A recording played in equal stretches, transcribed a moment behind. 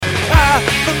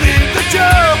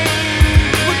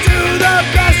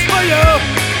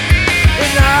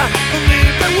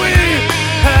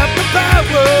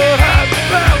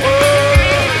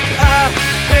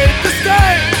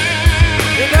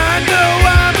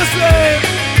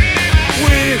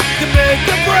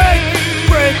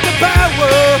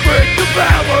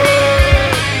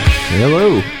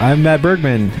Hello, I'm Matt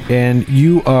Bergman, and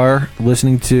you are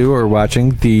listening to or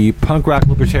watching the Punk Rock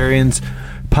Libertarians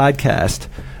podcast,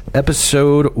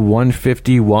 episode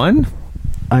 151.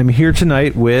 I'm here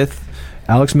tonight with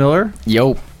Alex Miller.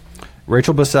 Yo.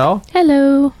 Rachel Bissell.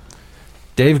 Hello.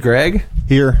 Dave Gregg.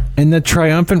 Here. And the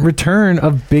triumphant return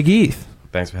of Big Eth.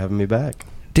 Thanks for having me back.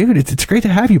 Dude, it's great to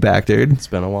have you back, dude. It's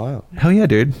been a while. Hell yeah,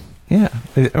 dude. Yeah,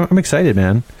 I'm excited,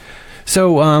 man.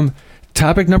 So,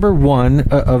 topic number one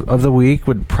of the week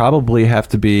would probably have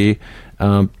to be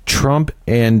Trump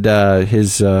and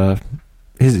his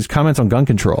comments on gun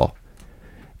control.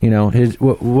 You know,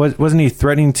 wasn't he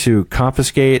threatening to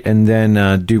confiscate and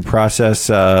then due process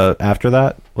after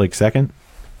that, like second?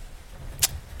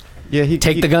 Yeah, he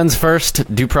take the guns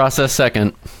first, due process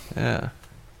second. Yeah.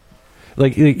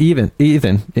 Like even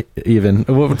what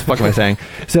the fuck am I saying?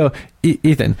 So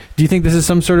Ethan, do you think this is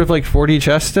some sort of like 4D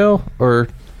chess still, or?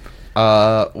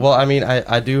 Well, I mean,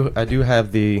 I do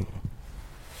have the.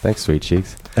 Thanks, sweet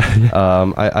cheeks.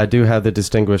 I do have the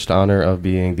distinguished honor of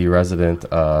being the resident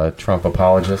Trump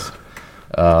apologist.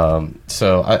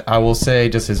 So I will say,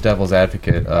 just as devil's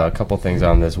advocate, a couple things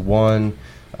on this. One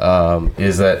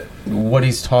is that what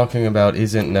he's talking about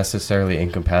isn't necessarily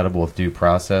incompatible with due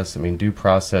process. I mean, due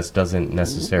process doesn't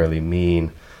necessarily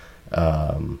mean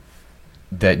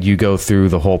that you go through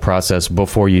the whole process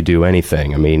before you do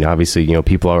anything. I mean, obviously, you know,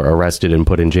 people are arrested and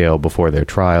put in jail before their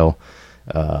trial.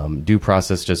 Due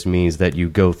process just means that you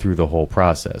go through the whole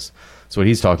process. So what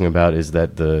he's talking about is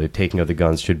that the taking of the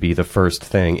guns should be the first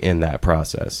thing in that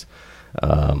process.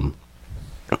 You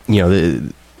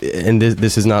know, and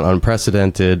this is not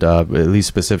unprecedented, at least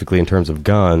specifically in terms of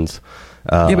guns.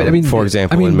 Yeah, but I mean, for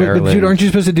example, in Maryland, but dude, aren't you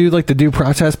supposed to do like the due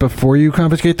process before you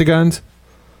confiscate the guns?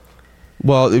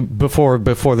 Well, before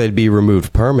they'd be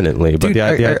removed permanently. But dude, the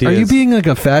idea are you being like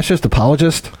a fascist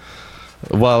apologist?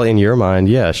 Well, in your mind,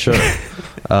 yeah, sure.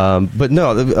 But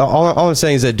no, all I'm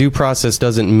saying is that due process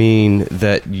doesn't mean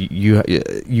that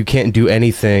you can't do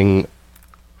anything.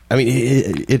 I mean,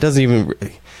 it doesn't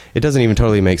even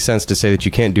totally make sense to say that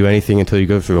you can't do anything until you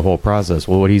go through the whole process.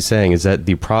 Well, what he's saying is that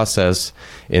the process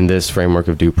in this framework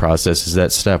of due process is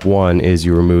that step one is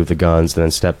you remove the guns, and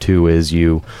then step two is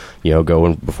you go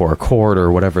in before a court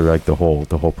or whatever, like the whole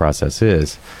process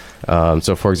is.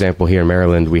 So, for example, here in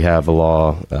Maryland, we have a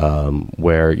law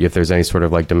where if there's any sort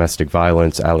of like domestic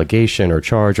violence allegation or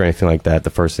charge or anything like that, the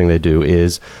first thing they do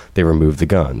is they remove the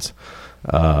guns.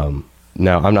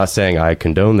 Now, I'm not saying I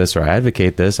condone this or I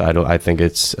advocate this. I think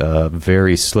it's a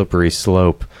very slippery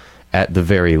slope at the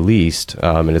very least,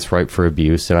 and it's ripe for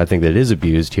abuse. And I think that it is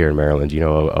abused here in Maryland. You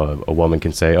know, a woman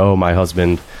can say, "Oh, my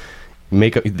husband,"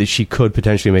 she could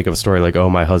potentially make up a story like, "Oh,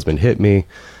 my husband hit me,"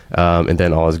 and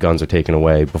then all his guns are taken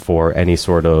away before any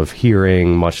sort of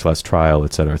hearing, much less trial,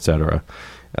 et cetera, et cetera.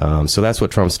 So that's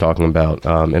what Trump's talking about.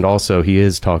 And also he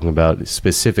is talking about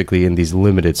specifically in these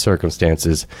limited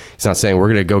circumstances. He's not saying we're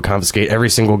going to go confiscate every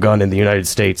single gun in the United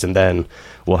States and then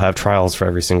we'll have trials for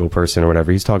every single person or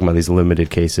whatever. He's talking about these limited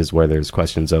cases where there's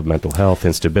questions of mental health,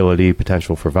 instability,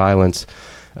 potential for violence.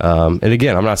 And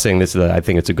again, I'm not saying this that I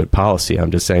think it's a good policy.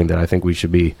 I'm just saying that I think we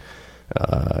should be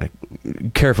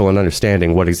careful in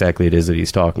understanding what exactly it is that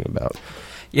he's talking about.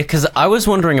 Yeah, because I was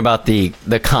wondering about the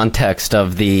context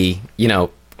of the, you know,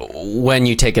 when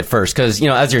you take it first. Because, you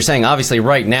know, as you're saying, obviously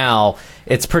right now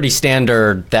it's pretty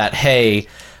standard that, hey,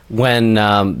 when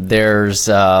there's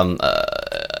an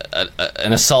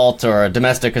assault or a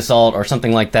domestic assault or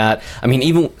something like that. I mean,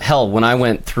 even, hell, when I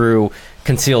went through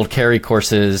concealed carry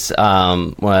courses when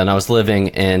I was living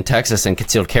in Texas and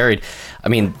concealed carried, I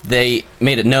mean, they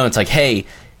made it known, it's like, hey,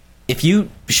 if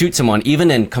you shoot someone, even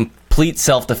in complete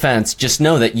self-defense, just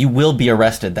know that you will be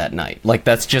arrested that night. Like,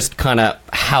 that's just kind of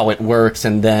how it works,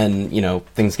 and then, you know,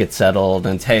 things get settled,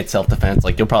 and hey, it's self-defense,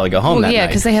 like, you'll probably go home that night. Yeah,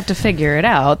 because they have to figure it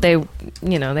out. They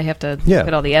have to look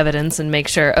at all the evidence and make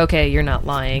sure, okay, you're not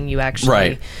lying, you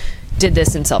actually did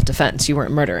this in self-defense, you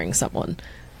weren't murdering someone.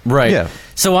 Right. Yeah.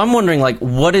 So I'm wondering, like,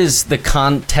 what is the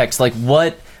context? Like,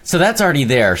 what... So that's already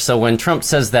there. So when Trump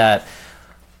says that,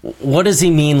 what does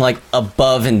he mean, like,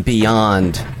 above and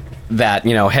beyond that,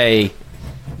 you know, hey,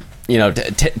 you know,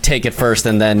 take it first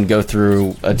and then go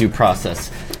through a due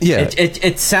process? Yeah.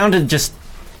 It sounded just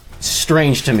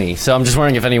strange to me. So I'm just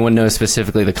wondering if anyone knows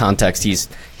specifically the context he's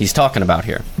talking about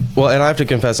here. Well, and I have to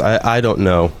confess, I don't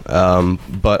know.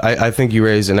 But I think you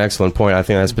raise an excellent point. I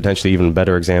think that's potentially even a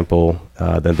better example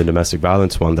than the domestic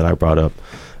violence one that I brought up.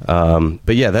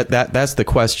 But yeah, that's the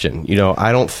question. You know,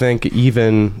 I don't think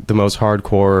even the most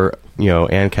hardcore, you know,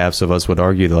 ANCAPs of us would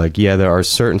argue that, like, yeah, there are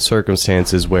certain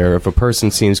circumstances where if a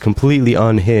person seems completely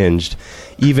unhinged,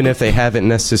 even if they haven't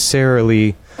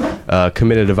necessarily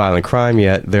committed a violent crime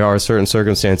yet, there are certain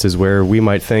circumstances where we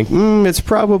might think it's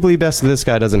probably best that this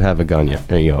guy doesn't have a gun yet,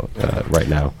 right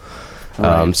now.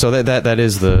 Right. So that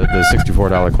is the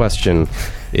 $64 question: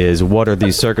 is what are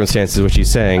these circumstances which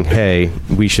he's saying, hey,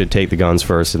 we should take the guns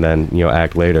first and then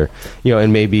act later,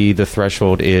 and maybe the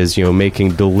threshold is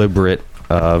making deliberate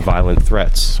violent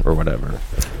threats or whatever.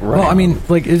 Right. Well, I mean,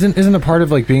 like, isn't a part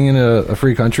of like being in a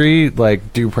free country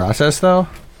like due process though?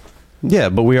 Yeah,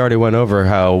 but we already went over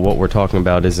how what we're talking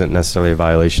about isn't necessarily a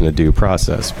violation of due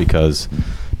process because,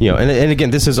 and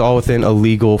again, this is all within a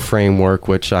legal framework,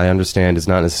 which I understand is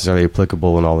not necessarily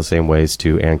applicable in all the same ways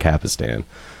to Ancapistan.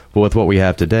 But with what we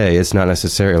have today, it's not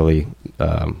necessarily,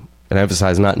 and I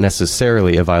emphasize, not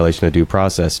necessarily a violation of due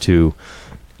process to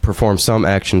perform some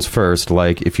actions first.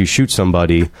 Like if you shoot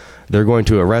somebody, they're going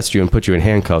to arrest you and put you in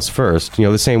handcuffs first.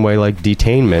 The same way like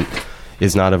detainment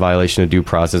is not a violation of due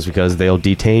process because they'll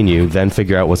detain you, then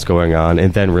figure out what's going on,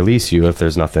 and then release you if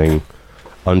there's nothing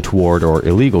untoward or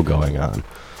illegal going on.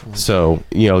 So,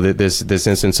 this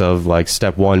instance of like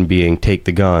step one being take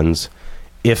the guns,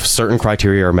 if certain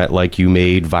criteria are met, like you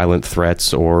made violent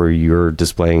threats or you're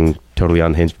displaying totally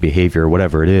unhinged behavior,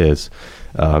 whatever it is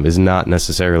not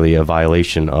necessarily a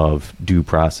violation of due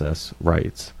process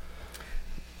rights.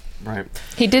 Right.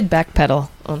 He did backpedal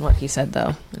on what he said,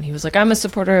 though. And he was like, I'm a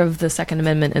supporter of the Second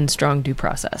Amendment and strong due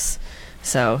process.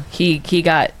 So he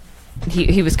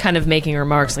was kind of making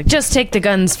remarks like, just take the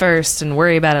guns first and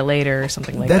worry about it later or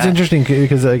something like that. That's interesting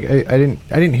because I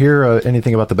didn't hear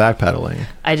anything about the backpedaling.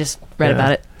 I just read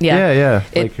about it. Yeah.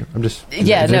 It's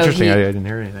interesting. I didn't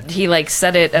hear anything. He like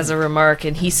said it as a remark,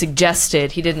 and he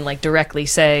suggested, he didn't like directly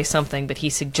say something, but he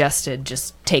suggested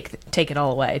just take it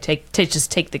all away.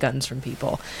 Just take the guns from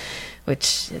people,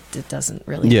 which it doesn't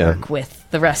really work with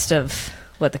the rest of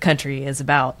what the country is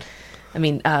about. I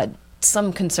mean,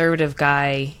 some conservative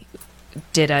guy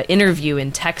did an interview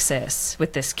in Texas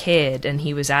with this kid, and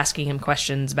he was asking him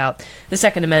questions about the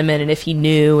Second Amendment and if he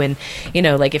knew, and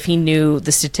like if he knew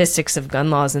the statistics of gun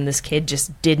laws, and this kid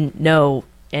just didn't know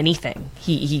anything.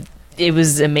 It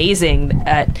was amazing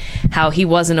at how he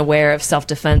wasn't aware of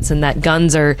self-defense, and that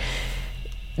guns are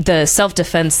the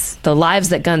self-defense, the lives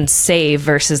that guns save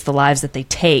versus the lives that they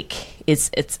take. It's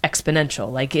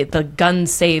exponential. Like the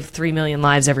guns save 3 million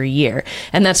lives every year,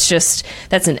 and that's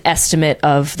an estimate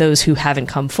of those who haven't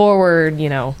come forward.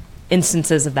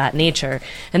 Instances of that nature.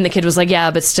 And the kid was like,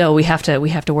 "Yeah, but still, we have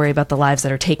to worry about the lives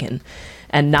that are taken,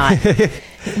 and not."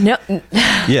 No.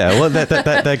 Yeah, well,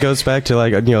 that goes back to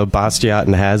like Bastiat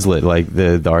and Hazlitt. Like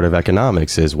the art of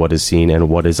economics is what is seen and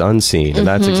what is unseen, and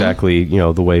that's exactly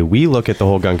the way we look at the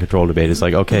whole gun control debate. Is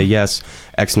like, okay, yes,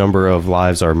 X number of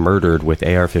lives are murdered with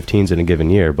AR-15s in a given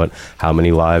year, but how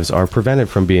many lives are prevented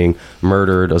from being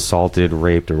murdered, assaulted,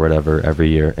 raped, or whatever every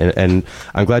year? And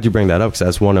I'm glad you bring that up because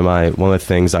that's one of the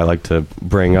things I like to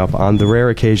bring up on the rare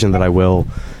occasion that I will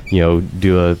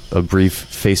do a brief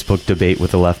Facebook debate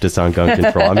with the leftists on gun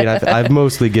control. I mean, I've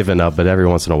mostly given up, but every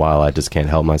once in a while I just can't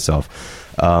help myself.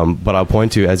 But I'll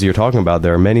point to, as you're talking about,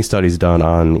 there are many studies done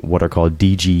on what are called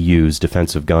DGUs,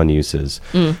 defensive gun uses,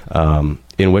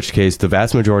 in which case the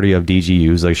vast majority of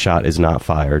DGUs, a shot is not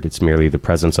fired. It's merely the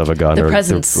presence of a gun or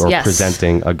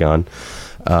presenting a gun.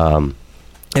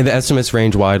 And the estimates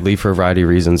range widely for a variety of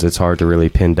reasons. It's hard to really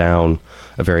pin down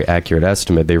a very accurate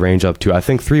estimate. They range up to, I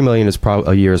think, 3 million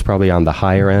a year is probably on the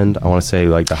higher end. I want to say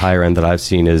like the higher end that I've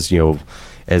seen is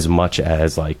as much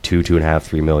as like 2.5,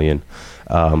 3 million.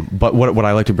 But what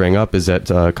I like to bring up is that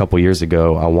a couple years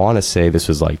ago, I want to say this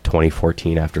was like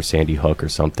 2014 after Sandy Hook or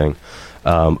something,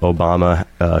 Obama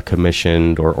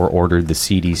commissioned or ordered the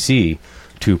CDC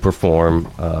to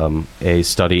perform a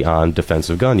study on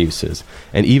defensive gun uses.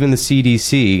 And even the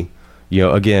CDC,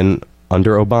 again,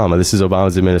 under Obama, this is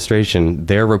Obama's administration,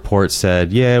 their report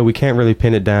said, we can't really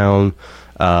pin it down,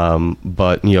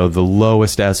 but, the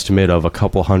lowest estimate of a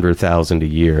couple 100,000 a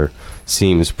year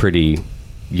seems pretty...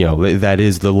 that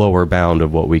is the lower bound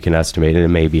of what we can estimate, and it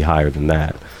may be higher than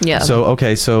that. Yeah. So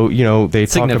they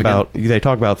talk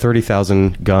about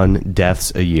 30,000 gun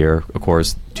deaths a year. Of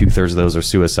course, 2/3 of those are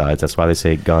suicides. That's why they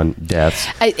say gun deaths.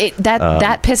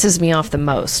 That pisses me off the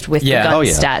most with the gun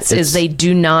stats is they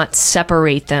do not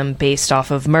separate them based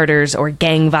off of murders or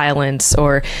gang violence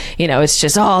or it's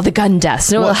just the gun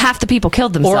deaths. No, half the people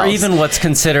killed themselves. Or even what's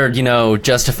considered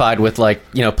justified with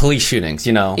police shootings.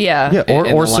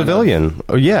 Or civilian.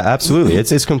 Yeah, absolutely.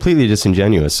 It's completely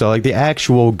disingenuous. So like the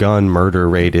actual gun murder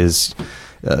rate is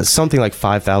something like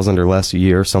 5,000 or less a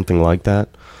year, something like that.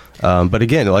 But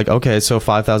again, like, okay, so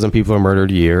 5,000 people are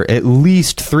murdered a year. At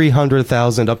least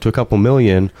 300,000 up to a couple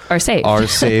million Are saved. Are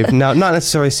saved. Now, not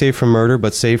necessarily saved from murder,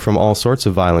 but saved from all sorts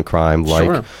of violent crime,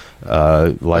 like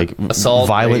like assault,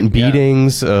 violent rape,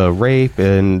 beatings, rape,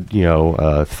 and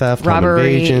theft, home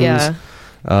Robbery, invasions. yeah.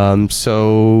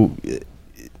 So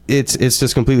it's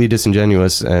just completely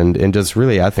disingenuous, and just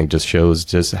really, I think, just shows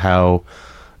just how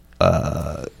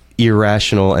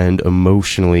irrational and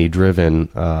emotionally driven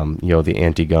the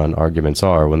anti-gun arguments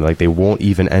are, when like they won't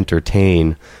even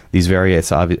entertain these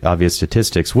various obvious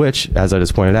statistics, which, as I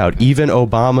just pointed out, even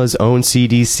Obama's own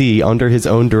CDC under his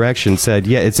own direction said,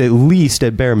 yeah, it's at least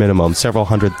at bare minimum several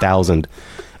 100,000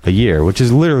 a year, which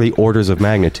is literally orders of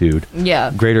magnitude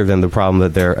greater than the problem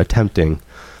that they're attempting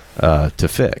to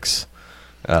fix.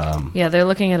 They're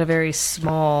looking at a very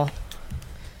small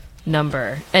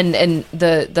number, and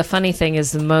the funny thing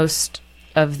is, the most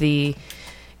of the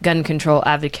gun control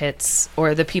advocates,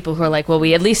 or the people who are like, well,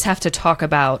 we at least have to talk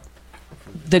about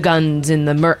the guns in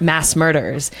the mass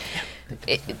murders.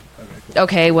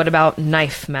 Okay, what about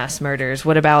knife mass murders?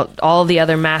 What about all the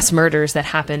other mass murders that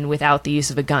happen without the use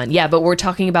of a gun? Yeah, but we're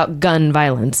talking about gun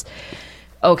violence.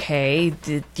 Okay,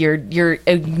 you're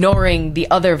ignoring the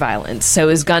other violence. So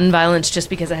is gun violence, just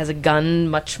because it has a gun,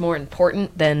 much more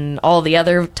important than all the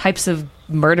other types of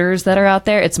murders that are out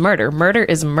there? It's murder. Murder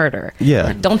is murder.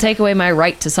 Yeah. Don't take away my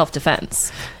right to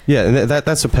self-defense. Yeah, and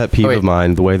that's a pet peeve of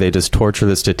mine, the way they just torture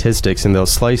the statistics, and they'll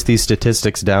slice these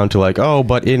statistics down to like, oh,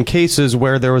 but in cases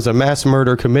where there was a mass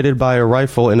murder committed by a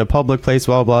rifle in a public place,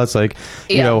 blah, blah, it's like,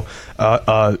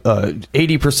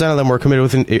 80% of them were committed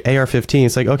with an AR-15.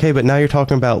 It's like, okay, but now you're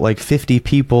talking about like 50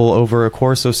 people over a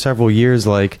course of several years.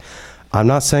 Like, I'm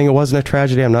not saying it wasn't a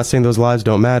tragedy. I'm not saying those lives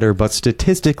don't matter, but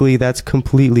statistically, that's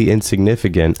completely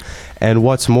insignificant. And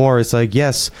what's more, it's like,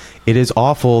 yes, it is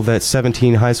awful that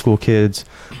 17 high school kids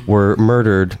were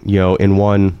murdered, in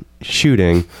one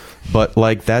shooting, but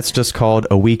like, that's just called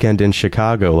a weekend in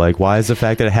Chicago. Like, why is the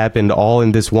fact that it happened all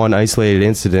in this one isolated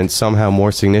incident somehow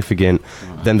more significant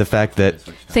than the fact that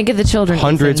think of the children,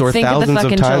 hundreds Ethan. or Think thousands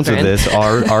of times children. of this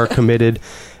are committed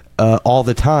all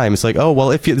the time? It's like, oh,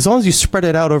 well, as long as you spread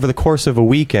it out over the course of a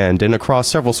weekend and across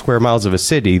several square miles of a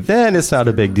city, then it's not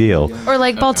a big deal. Or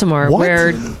like Baltimore, What?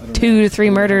 where 2 to 3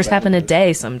 murders happen a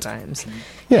day sometimes.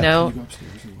 Yeah.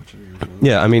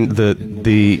 Yeah, I mean,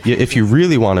 the if you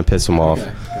really want to piss them off,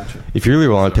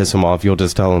 you'll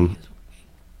just tell them.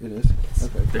 It is.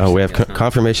 Okay. Oh, we have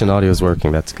confirmation audio is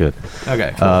working. That's good.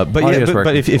 Okay.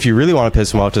 But if you really want to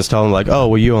piss them off, just tell them like, oh,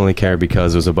 well, you only care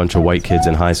because there's a bunch of white kids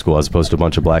in high school as opposed to a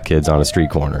bunch of black kids on a street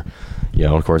corner.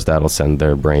 Of course, that'll send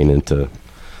their brain into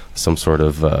some sort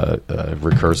of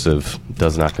recursive,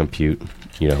 does not compute,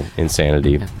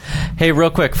 insanity. Hey,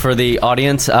 real quick for the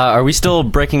audience, are we still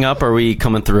breaking up? Or are we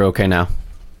coming through okay now?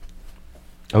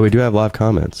 Oh, we do have live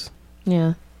comments.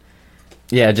 Yeah.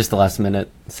 Yeah, just the last minute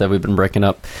said we've been breaking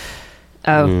up.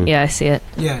 Oh, yeah, I see it.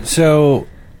 Yeah. So,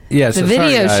 yeah. The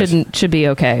video should be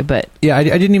okay, but yeah, I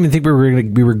didn't even think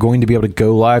we were going to be able to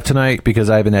go live tonight because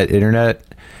I haven't had internet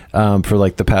for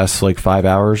like the past like 5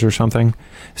 hours or something.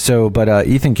 So, but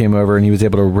Ethan came over and he was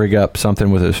able to rig up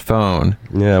something with his phone.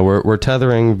 Yeah, we're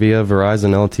tethering via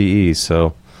Verizon LTE,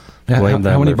 so. How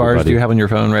many bars do you have on your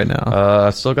phone right now? I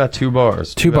still got 2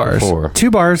 bars. 2 bars. 4.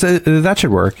 2 bars. That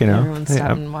should work. everyone's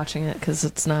stopping watching it because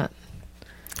it's not.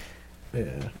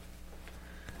 Yeah.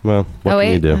 Well, what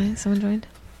can you do? Someone joined.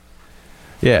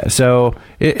 Yeah. So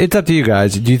it's up to you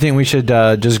guys. Do you think we should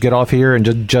just get off here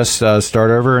and just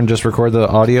start over and just record the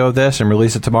audio of this and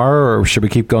release it tomorrow, or should we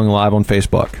keep going live on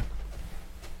Facebook?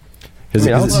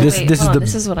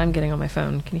 This is what I'm getting on my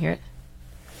phone. Can you hear it?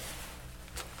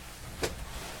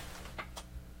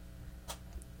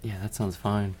 Yeah, that sounds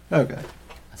fine. Okay.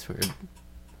 That's weird.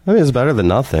 I mean, it's better than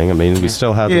nothing. I mean, we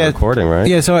still have the recording, right?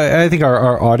 Yeah, so I think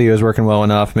our audio is working well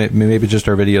enough. Maybe just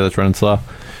our video that's running slow.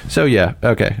 So, yeah,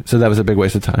 okay. So that was a big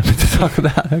waste of time to talk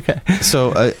about. Okay.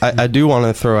 So I do want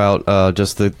to throw out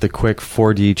just the quick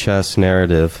 4D chess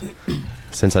narrative,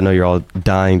 since I know you're all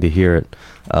dying to hear it.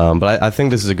 But I think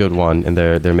this is a good one, and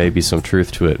there may be some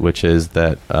truth to it, which is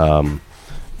that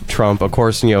Trump, of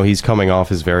course, he's coming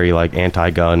off as very like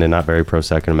anti-gun and not very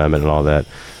pro-Second Amendment and all that.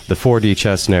 The 4D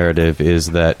chess narrative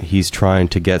is that he's trying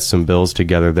to get some bills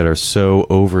together that are so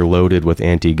overloaded with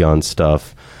anti-gun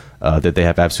stuff that they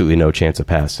have absolutely no chance of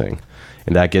passing.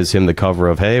 And that gives him the cover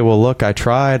of, hey, well, look, I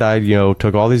tried. I,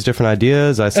 took all these different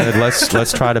ideas. I said,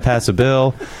 let's try to pass a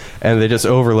bill. And they just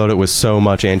overload it with so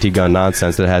much anti-gun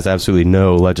nonsense that it has absolutely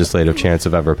no legislative chance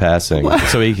of ever passing.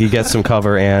 So he gets some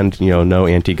cover and, no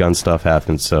anti-gun stuff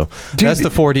happens. So that's the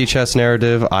 4D chess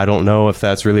narrative. I don't know if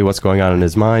that's really what's going on in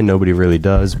his mind. Nobody really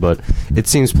does, but it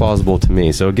seems plausible to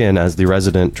me. So again, as the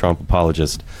resident Trump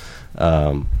apologist,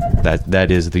 that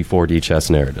is the 4D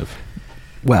chess narrative.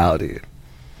 Wow, dude.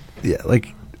 Yeah,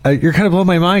 you're kind of blowing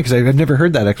my mind because I've never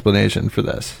heard that explanation for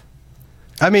this.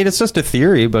 I mean, it's just a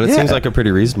theory, but it seems like a pretty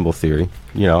reasonable theory.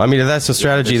 If that's a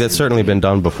strategy that's certainly been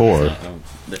done before.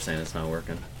 They're saying it's not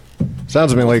working.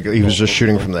 Sounds to me like he was just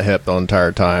shooting from the hip the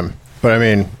entire time. But I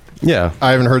mean, yeah, I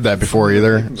haven't heard that before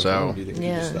either. So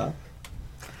Yeah.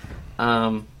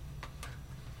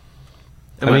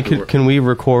 Can we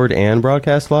record and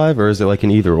broadcast live, or is it like an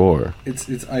either or? It's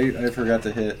I forgot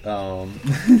to hit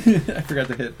I forgot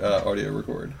to hit audio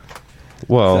record.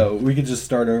 Well, So we could just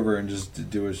start over and just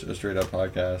do a straight up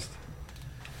podcast.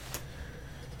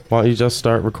 why don't you just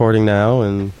start recording now,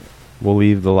 and we'll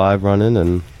leave the live running,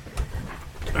 and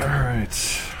All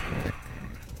right.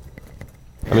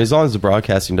 I mean, as long as the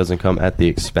broadcasting doesn't come at the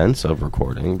expense of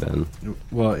recording, then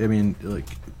Well, I mean,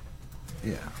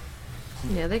 yeah.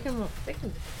 Yeah, they can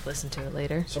listen to it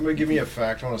later. somebody give me a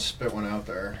fact. I want to spit one out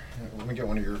there. Let me get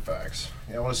one of your facts.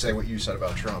 Yeah, I want to say what you said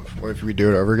about Trump. What if we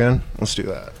do it over again? Let's do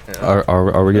that. Yeah.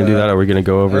 are we gonna do that? Are we gonna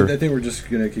go over? I think we're just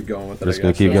gonna keep going with it. Just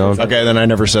gonna keep going? Okay, then I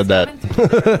never said that.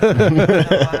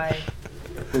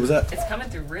 What was that? It's coming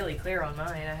through really clear on mine.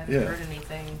 I haven't Yeah. heard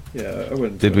anything. Yeah, I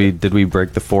wouldn't. Did we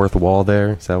break the fourth wall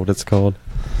there? Is that what it's called?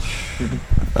 I think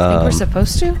we're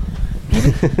supposed to.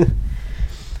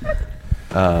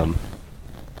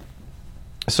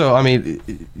 So, I mean,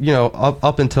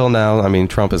 up until now, I mean,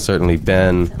 Trump has certainly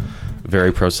been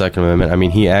very pro-Second Amendment. I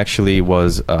mean, he actually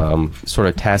was sort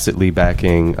of tacitly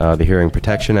backing the Hearing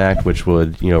Protection Act, which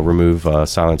would, remove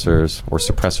silencers or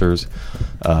suppressors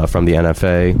from the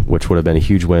NFA, which would have been a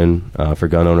huge win for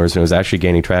gun owners. And it was actually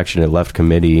gaining traction. It left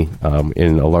committee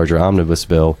in a larger omnibus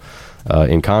bill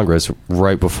in Congress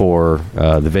right before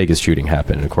the Vegas shooting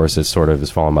happened. And, of course, it sort of has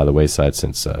fallen by the wayside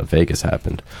since Vegas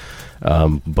happened.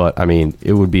 But, I mean,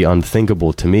 it would be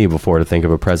unthinkable to me before to think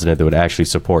of a president that would actually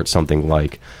support something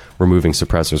like removing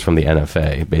suppressors from the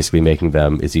NFA, basically making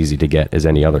them as easy to get as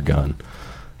any other gun.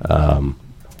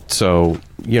 So,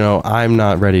 I'm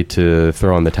not ready to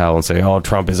throw in the towel and say, oh,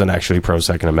 Trump isn't actually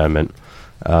pro-Second Amendment.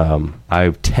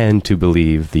 I tend to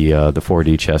believe the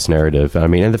 4D chess narrative. I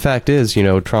mean, and the fact is,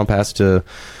 Trump has to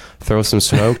throw some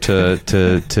smoke to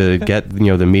get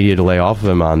the media to lay off of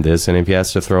him on this, and if he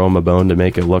has to throw him a bone to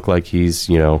make it look like he's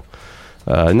not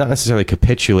necessarily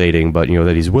capitulating, but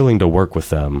that he's willing to work with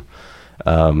them.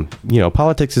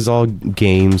 Politics is all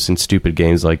games and stupid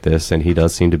games like this, and he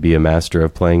does seem to be a master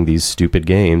of playing these stupid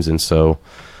games, and so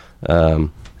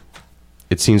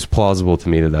it seems plausible to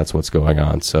me that that's what's going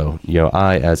on. So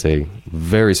I, as a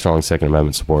very strong Second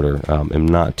Amendment supporter, am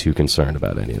not too concerned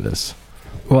about any of this.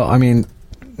 Well, I mean,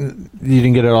 you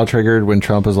didn't get it all triggered when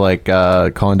Trump was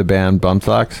calling to ban bump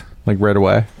stocks right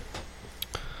away.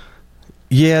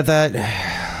 Yeah, that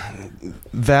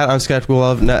I'm skeptical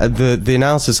of. The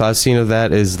analysis I've seen of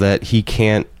that is that he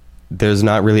can't. There's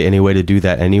not really any way to do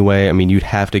that anyway. I mean, you'd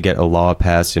have to get a law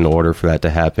passed in order for that to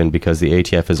happen, because the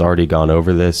ATF has already gone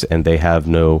over this and they have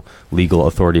no legal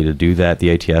authority to do that.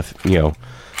 The ATF,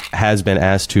 has been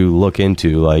asked to look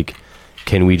into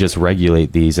can we just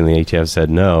regulate these? And the ATF said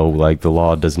no. The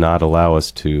law does not allow us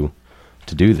to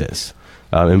do this.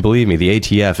 And believe me, the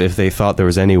ATF, if they thought there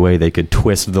was any way they could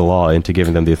twist the law into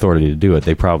giving them the authority to do it,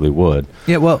 they probably would.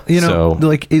 Yeah, well,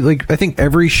 I think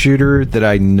every shooter that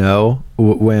I know,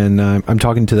 when I'm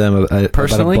talking to them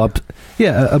Personally? about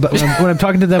a bump, when I'm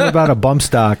talking to them about a bump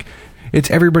stock, it's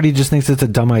everybody just thinks it's a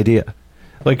dumb idea.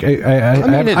 I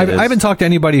haven't talked to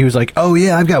anybody who's like, oh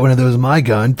yeah, I've got one of those in my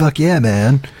gun. Fuck yeah,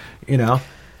 man.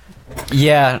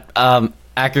 Yeah,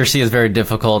 accuracy is very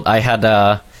difficult. I had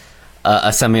a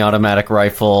semi-automatic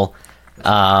rifle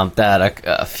that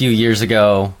a few years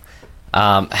ago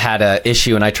had an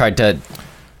issue, and I tried to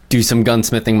do some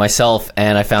gunsmithing myself,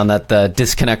 and I found that the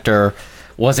disconnector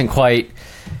wasn't quite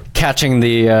catching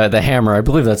the hammer. I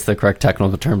believe that's the correct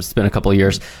technical term. It's been a couple of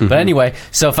years. Mm-hmm. But anyway,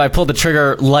 so if I pulled the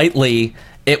trigger lightly,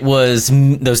 it was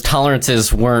those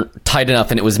tolerances weren't tight enough,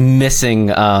 and it was missing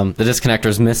the disconnector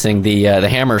was missing the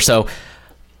hammer. So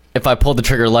if I pulled the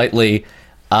trigger lightly,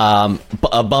 a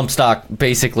bump stock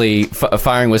basically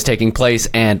firing was taking place,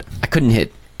 and I couldn't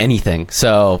hit anything.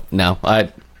 So no,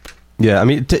 Yeah, I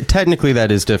mean, technically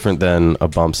that is different than a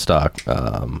bump stock.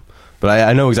 But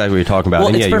I know exactly what you're talking about. Well,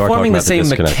 and it's yeah, you are performing talking the about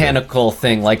same disconnector. mechanical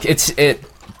thing. Like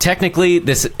technically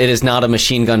it is not a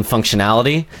machine gun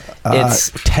functionality.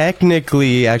 It's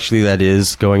Technically, actually, that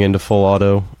is going into full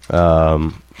auto.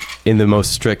 In the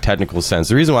most strict technical sense,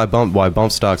 the reason why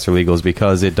bump stocks are legal is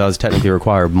because it does technically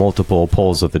require multiple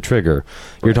pulls of the trigger.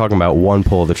 You're talking about one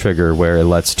pull of the trigger where it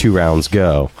lets 2 rounds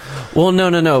go. well,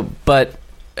 no. But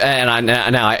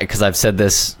now because I've said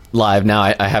this live, now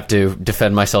I have to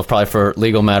defend myself probably for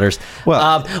legal matters.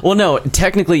 Well- No.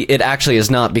 Technically, it actually is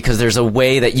not, because there's a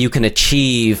way that you can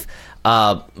achieve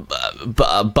the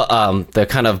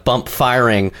kind of bump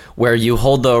firing where you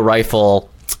hold the rifle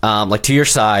like to your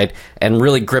side and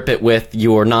really grip it with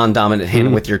your non-dominant hand.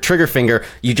 And with your trigger finger,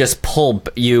 you just pull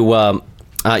you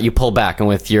pull back, and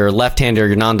with your left hand or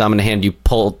your non-dominant hand, you're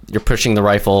pushing the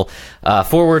rifle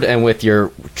forward, and with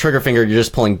your trigger finger, you're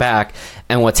just pulling back.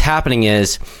 And what's happening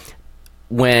is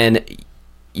when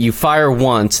you fire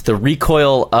once, the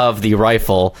recoil of the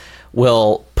rifle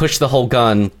will push the whole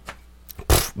gun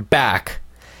back.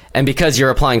 And because you're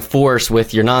applying force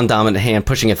with your non-dominant hand,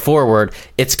 pushing it forward,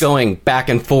 it's going back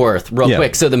and forth real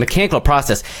quick. So the mechanical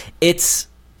process, it's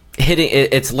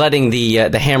letting the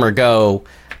hammer go.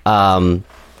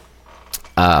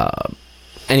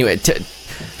 Anyway,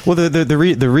 Well,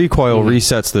 the recoil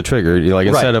resets the trigger. Like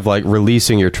instead of like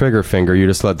releasing your trigger finger, you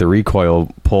just let the recoil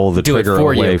pull the Do it trigger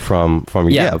for away you. from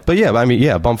Yeah.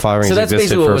 bump firing. so that's existed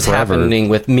basically what for was forever. happening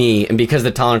with me, and because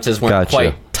the tolerances weren't Gotcha.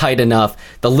 quite tight enough,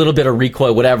 the little bit of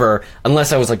recoil, whatever,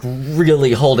 unless I was like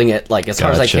really holding it like as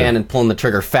hard as I Gotcha. can and pulling the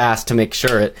trigger fast to make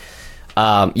sure it.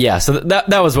 So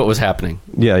that was what was happening.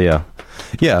 Yeah.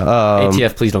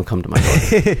 ATF, please don't come to my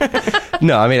door.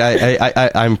 No, I mean,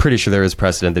 I'm pretty sure there is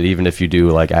precedent that even if you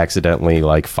do like accidentally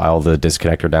like file the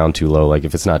disconnector down too low, like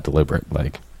if it's not deliberate,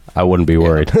 like I wouldn't be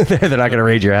worried. They're not going to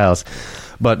raid your house.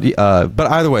 But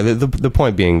either way, the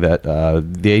point being that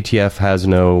the ATF has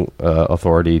no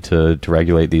authority to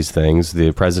regulate these things.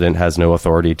 The president has no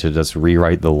authority to just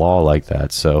rewrite the law like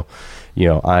that. So,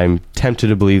 I'm tempted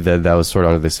to believe that was sort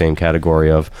of under the same category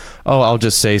of, I'll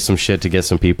just say some shit to get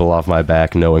some people off my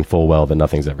back, knowing full well that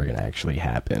nothing's ever going to actually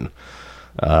happen.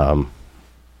 Again,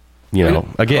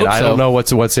 hope I so. don't know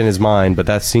what's in his mind, but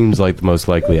that seems like the most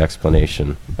likely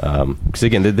explanation. Because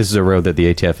again, this is a road that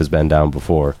the ATF has been down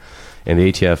before. And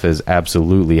the ATF has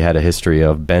absolutely had a history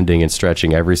of bending and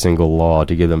stretching every single law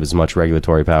to give them as much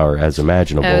regulatory power as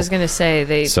imaginable. I was going to say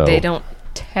they So- don't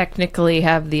technically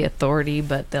have the authority,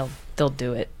 but they'll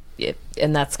do it.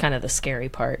 And that's kind of the scary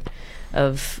part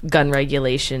of gun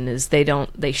regulation is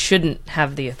they shouldn't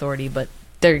have the authority, but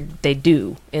they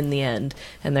do in the end,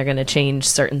 and they're going to change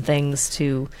certain things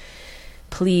to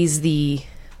please the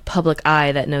public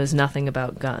eye that knows nothing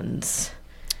about guns.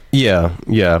 Yeah.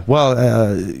 Well,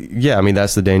 I mean,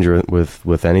 that's the danger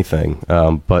with anything.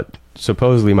 But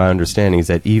supposedly my understanding is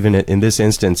that even in this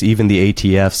instance, even the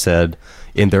ATF said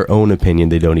in their own opinion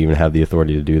they don't even have the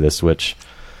authority to do this, which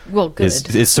Well, good.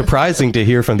 is surprising to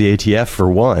hear from the ATF for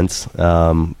once.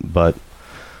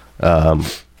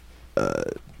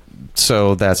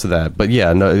 So that's that. But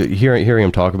yeah, no, hearing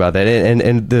him talk about that,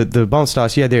 and the bump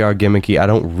stocks, yeah, they are gimmicky. I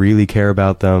don't really care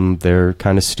about them. They're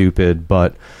kind of stupid,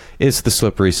 but it's the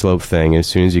slippery slope thing. As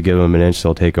soon as you give them an inch,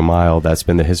 they'll take a mile. That's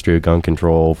been the history of gun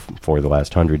control for the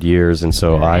last 100 years. And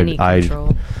so Or any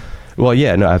control. well,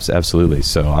 yeah, no, absolutely.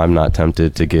 So I'm not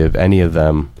tempted to give any of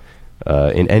them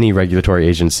in any regulatory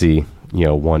agency,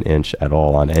 1 inch at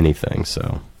all on anything.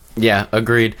 So Yeah,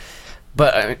 agreed.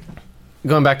 But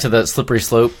going back to the slippery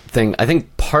slope thing, I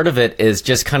think part of it is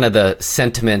just kind of the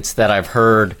sentiments that I've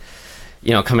heard,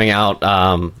 coming out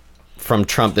from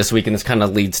Trump this week, and this kind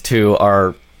of leads to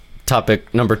our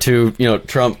topic number 2,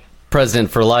 Trump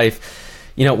president for life.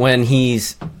 When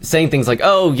he's saying things like,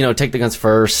 take the guns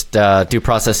first, due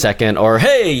process second, or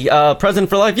hey, president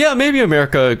for life, yeah, maybe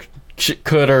America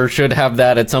could or should have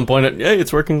that at some point. Hey,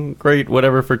 it's working great,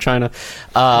 whatever, for China.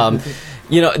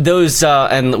 Those,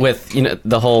 and with,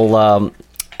 the whole,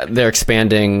 they're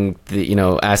expanding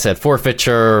the, asset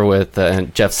forfeiture with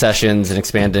Jeff Sessions and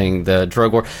expanding the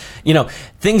drug war.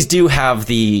 Things do have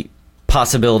the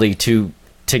possibility to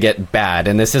get bad,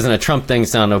 and this isn't a Trump thing,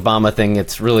 it's not an Obama thing,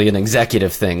 it's really an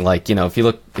executive thing. Like, if you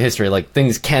look at history, like,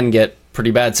 things can get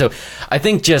pretty bad. So I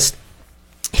think just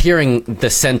hearing the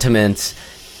sentiments,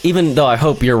 even though I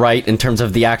hope you're right in terms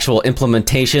of the actual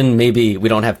implementation, maybe we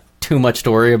don't have too much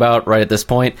to worry about right at this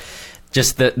point,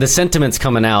 just the sentiments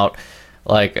coming out,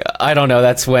 like, I don't know,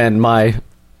 that's when my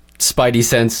spidey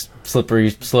sense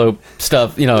slippery slope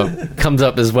stuff, comes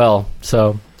up as well.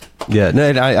 So Yeah, no,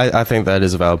 and I think that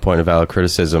is a valid point, a valid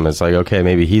criticism. It's like, okay,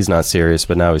 maybe he's not serious,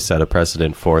 but now he's set a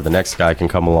precedent for the next guy can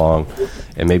come along,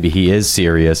 and maybe he is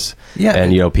serious. Yeah.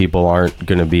 And, people aren't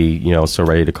going to be, so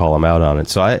ready to call him out on it.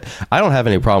 So I don't have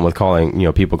any problem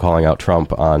with people calling out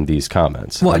Trump on these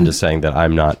comments. Well, I'm just saying that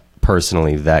I'm not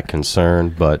personally that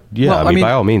concerned, but Well, I mean,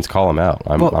 by all means, call him out.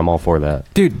 I'm all for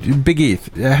that. Dude, Big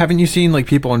Eth, haven't you seen like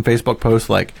people on Facebook post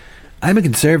like, I'm a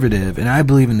conservative and I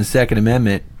believe in the Second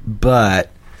Amendment,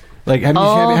 but like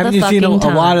haven't you seen a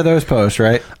lot of those posts,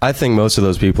 right? I think most of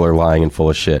those people are lying and full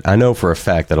of shit. I know for a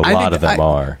fact that a lot of them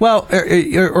are. Well,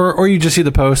 or you just see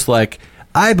the post like,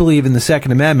 I believe in the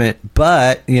Second Amendment,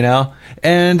 but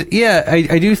and yeah,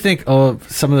 I do think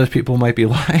some of those people might be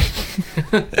lying.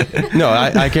 No,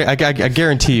 I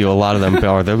guarantee you a lot of them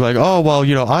are. They're like, oh,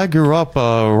 well, I grew up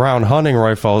around hunting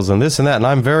rifles and this and that, and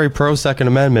I'm very pro Second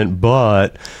Amendment,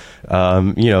 but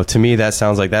to me that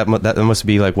sounds like that must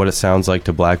be like what it sounds like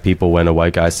to black people when a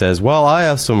white guy says, well, I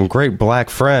have some great black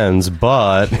friends,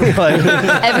 but like,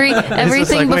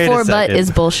 everything like, before but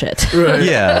is bullshit. Right.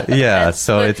 Yeah.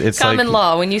 So it's common like,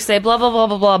 law when you say blah blah blah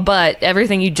blah blah, but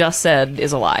everything you just said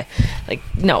is a lie. Like,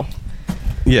 no.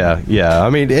 Yeah. I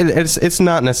mean, it's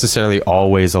not necessarily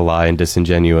always a lie and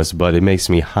disingenuous, but it makes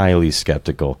me highly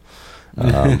skeptical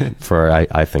for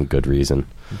I think good reason.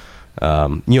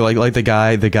 Like the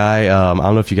guy. I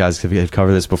don't know if you guys have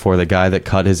covered this before. The guy that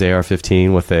cut his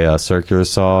AR-15 with a circular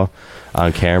saw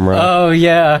on camera. Oh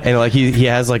yeah, and like he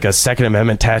has like a Second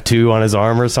Amendment tattoo on his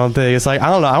arm or something. It's like, I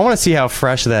don't know. I want to see how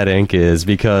fresh that ink is,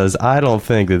 because I don't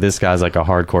think that this guy's like a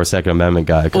hardcore Second Amendment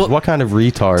guy. Because what kind of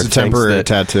retard? It's a temporary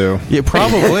tattoo. Yeah,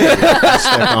 probably.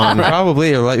 Stick on.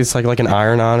 Probably, or like it's like an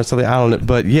iron-on or something. I don't know.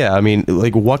 But yeah, I mean,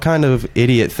 like, what kind of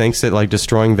idiot thinks that like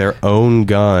destroying their own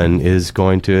gun is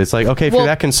going to? It's like, okay, if you're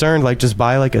that concerned, like, just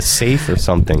buy like a safe or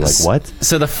something. Like, what?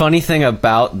 So the funny thing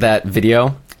about that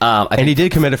video, and he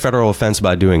did commit a federal offense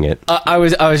by doing it. I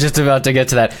was just about to get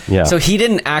to that. Yeah. So he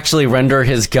didn't actually render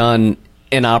his gun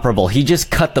inoperable. He just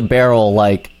cut the barrel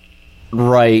like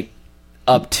right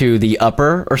up to the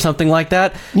upper or something like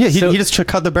that. Yeah, he just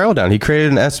cut the barrel down. He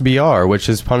created an SBR, which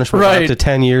is punishable up to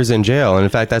 10 years in jail. And in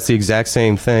fact, that's the exact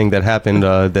same thing that happened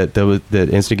that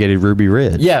instigated Ruby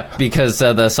Ridge. Yeah, because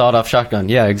the sawed-off shotgun.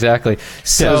 Yeah, exactly.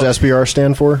 So What does SBR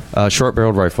stand for?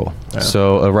 Short-barreled rifle.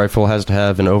 So a rifle has to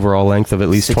have an overall length of at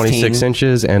least 26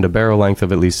 inches and a barrel length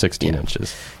of at least 16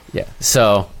 inches. Yeah.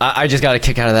 So I just got a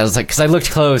kick out of that. I was like, because I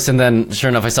looked close, and then sure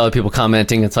enough, I saw the people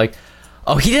commenting. It's like,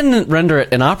 oh, he didn't render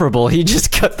it inoperable. He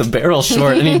just cut the barrel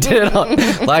short, and he did it on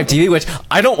live TV, which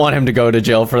I don't want him to go to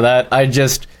jail for that. I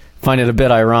just find it a bit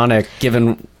ironic,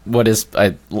 given what his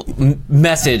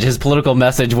message, his political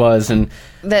message was. And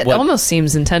that almost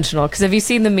seems intentional, because have you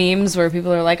seen the memes where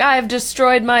people are like, I've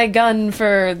destroyed my gun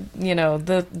for,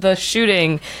 the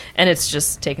shooting, and it's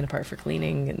just taken apart for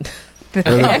cleaning, and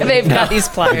they've got these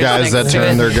pliers. The guys that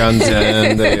turn their guns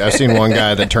in. I've seen one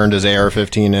guy that turned his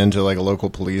AR-15 into like a local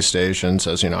police station.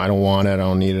 Says, I don't want it. I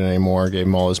don't need it anymore. Gave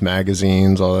him all his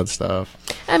magazines, all that stuff.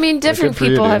 I mean, different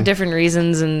people dude. have different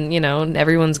reasons, and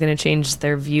everyone's going to change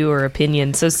their view or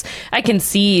opinion. So I can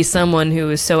see someone who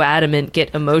is so adamant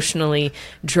get emotionally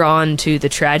drawn to the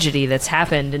tragedy that's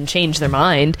happened and change their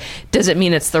mind. Does it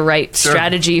mean it's the right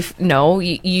strategy? No,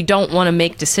 you don't want to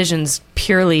make decisions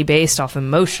purely based off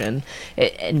emotion.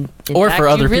 Or for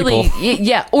other people.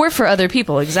 Yeah, or for other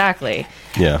people, exactly.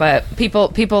 Yeah. But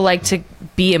people like to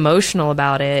be emotional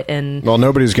about it, and Well,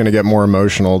 nobody's going to get more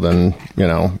emotional than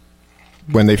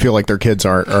when they feel like their kids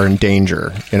are in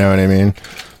danger. You know what I mean?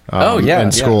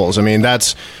 In schools. I mean,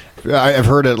 I've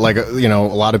heard it like, a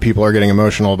lot of people are getting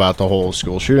emotional about the whole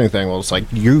school shooting thing. Well, it's like,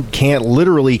 you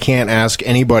literally can't ask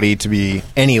anybody to be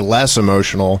any less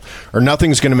emotional, or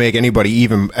nothing's going to make anybody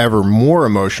even ever more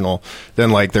emotional than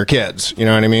like their kids. You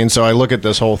know what I mean? So I look at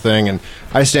this whole thing and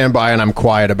I stand by and I'm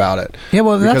quiet about it. Yeah,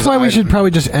 well, that's why we should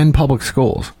probably just end public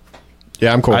schools.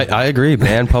 Yeah, I'm cool. I agree,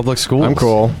 man. Public schools. I'm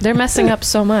cool. They're messing up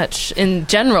so much in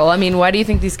general. I mean, why do you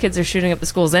think these kids are shooting up the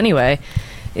schools anyway?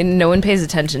 And no one pays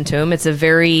attention to them. It's a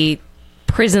very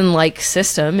prison-like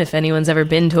system. If anyone's ever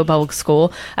been to a public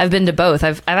school, I've been to both.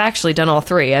 I've actually done all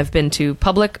three. I've been to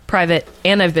public, private,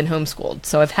 and I've been homeschooled.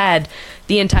 So I've had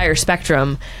the entire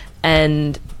spectrum.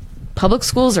 And public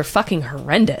schools are fucking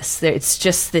horrendous. It's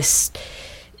just this.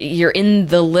 You're in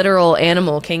the literal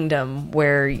animal kingdom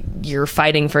where you're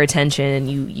fighting for attention.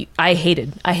 And I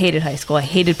hated high school. I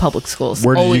hated public schools.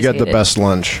 Where did Always you get the hated. best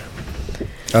lunch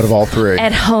out of all three?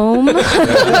 At home.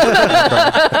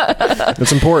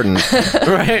 It's important.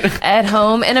 right. At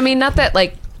home. And I mean, not that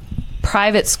like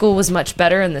private school was much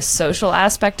better in the social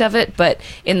aspect of it, but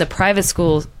in the private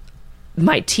school,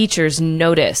 my teachers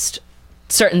noticed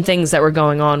certain things that were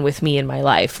going on with me in my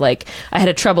life. Like, I had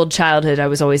a troubled childhood. I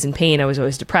was always in pain. I was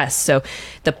always depressed. So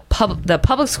the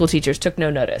public school teachers took no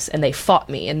notice, and they fought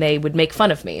me, and they would make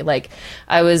fun of me. Like,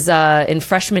 I was in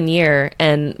freshman year,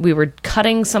 and we were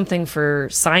cutting something for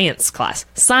science class,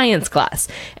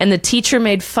 and the teacher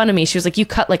made fun of me. She was like, "You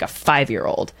cut like a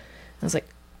 5-year-old." I was like,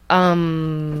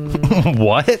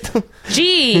 what?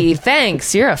 Gee,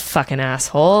 thanks. You're a fucking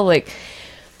asshole. Like,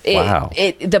 Wow.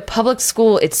 The public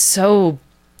school, it's so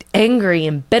angry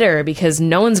and bitter because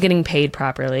no one's getting paid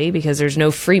properly, because there's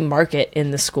no free market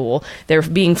in the school. They're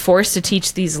being forced to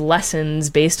teach these lessons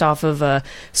based off of a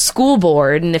school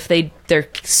board, and if their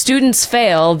students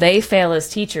fail, they fail as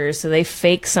teachers, so they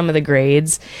fake some of the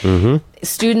grades.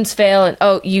 Students fail, and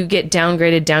you get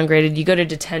downgraded, you go to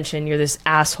detention, you're this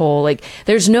asshole. Like,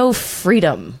 there's no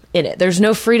freedom in it. There's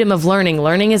no freedom of learning.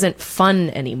 Learning isn't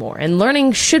fun anymore, and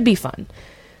learning should be fun.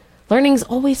 Learning's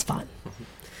always fun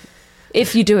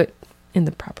if you do it in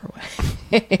the proper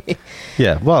way.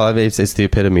 Yeah, well, I mean, it's the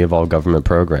epitome of all government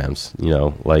programs. You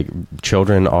know, like,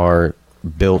 children are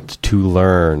built to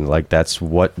learn. Like, that's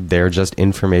what they're just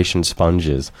information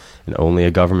sponges, and only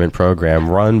a government program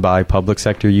run by public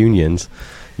sector unions,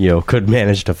 could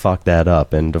manage to fuck that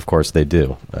up, and of course they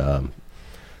do.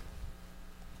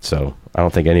 So I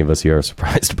don't think any of us here are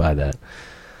surprised by that.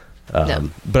 No.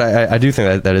 But I do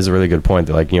think that is a really good point.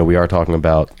 That, like, we are talking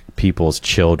about people's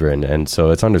children, and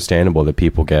so it's understandable that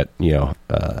people get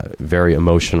very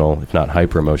emotional, if not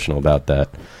hyper emotional, about that.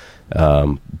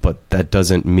 But that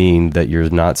doesn't mean that you're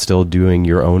not still doing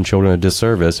your own children a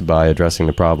disservice by addressing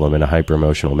the problem in a hyper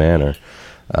emotional manner.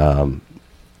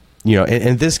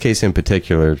 In this case in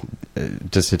particular,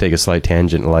 just to take a slight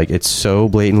tangent, like, it's so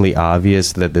blatantly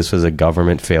obvious that this was a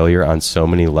government failure on so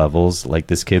many levels. Like,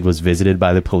 this kid was visited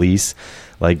by the police.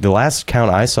 Like, the last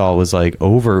count I saw was like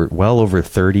well over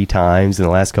 30 times in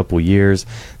the last couple of years.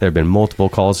 There have been multiple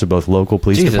calls to both local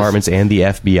police departments and the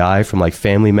FBI from, like,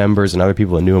 family members and other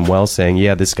people that knew him well, saying,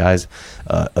 yeah, this guy's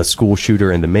a school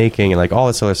shooter in the making, and, like, all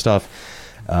this other stuff.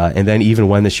 And then even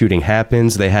when the shooting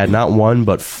happens, they had not one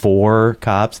but 4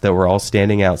 cops that were all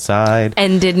standing outside.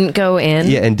 And didn't go in?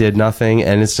 Yeah, and did nothing.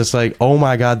 And it's just like, oh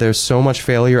my God, there's so much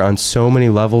failure on so many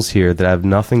levels here that have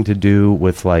nothing to do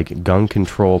with, like, gun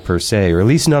control per se, or at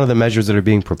least none of the measures that are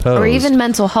being proposed. Or even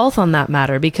mental health on that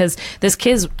matter, because this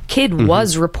kid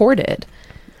was reported.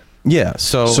 Yeah,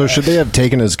 so should they have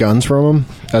taken his guns from him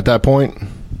at that point?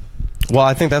 Well,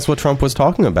 I think that's what Trump was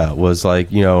talking about, was, like,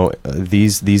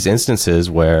 these instances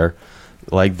where,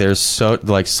 like, there's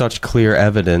such clear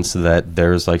evidence that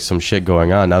there's, like, some shit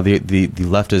going on. Now, the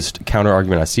leftist counter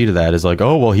argument I see to that is like,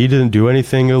 oh, well, he didn't do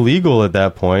anything illegal at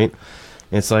that point.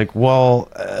 It's like, well,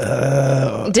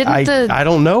 I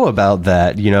don't know about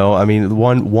that. I mean,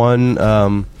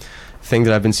 one thing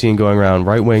that I've been seeing going around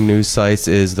right-wing news sites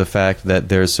is the fact that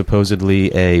there's supposedly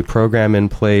a program in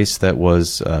place that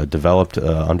was developed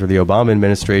under the Obama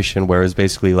administration, where it's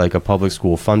basically like a public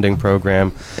school funding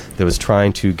program that was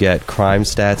trying to get crime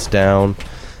stats down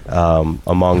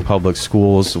among public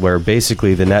schools, where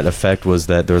basically the net effect was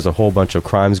that there was a whole bunch of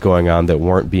crimes going on that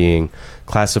weren't being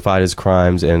classified as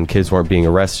crimes, and kids weren't being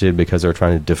arrested because they were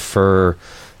trying to defer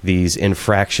these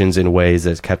infractions in ways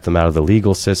that kept them out of the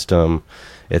legal system,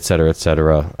 et cetera, et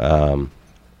cetera.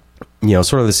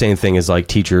 Sort of the same thing as, like,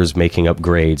 teachers making up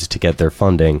grades to get their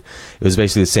funding. It was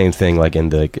basically the same thing, like,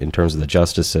 in terms of the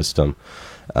justice system.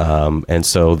 And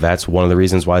so that's one of the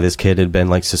reasons why this kid had been,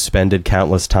 like, suspended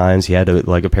countless times. He had to,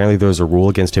 like, apparently there was a rule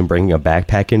against him bringing a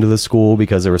backpack into the school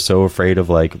because they were so afraid of,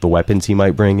 like, the weapons he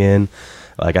might bring in.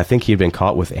 Like, I think he'd been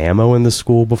caught with ammo in the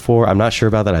school before. I'm not sure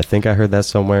about that. I think I heard that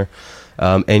somewhere.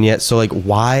 And yet, so, like,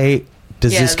 why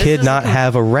does this kid not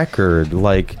have a record?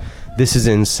 Like, this is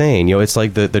insane. It's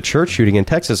like the church shooting in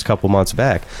Texas a couple months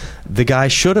back. The guy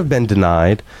should have been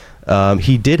denied.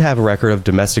 He did have a record of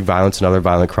domestic violence and other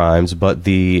violent crimes, but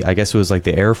I guess it was like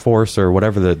the Air Force or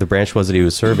whatever the branch was that he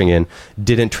was serving in,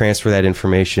 didn't transfer that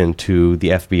information to the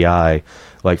FBI,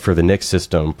 like, for the NICS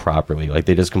system properly. Like,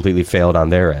 they just completely failed on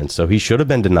their end. So he should have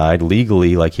been denied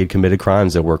legally. Like, he had committed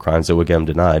crimes that would get him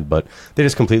denied, but they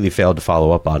just completely failed to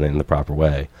follow up on it in the proper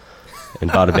way. And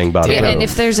bada bing, bada boom. And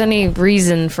if there's any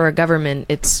reason for a government,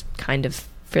 it's kind of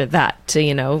for that,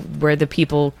 to, where the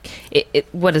people,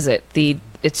 what is it?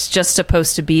 It's just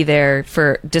supposed to be there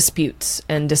for disputes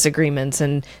and disagreements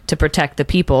and to protect the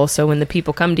people. So when the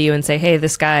people come to you and say, hey,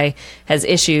 this guy has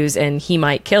issues and he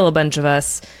might kill a bunch of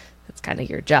us, that's kind of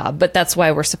your job. But that's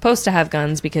why we're supposed to have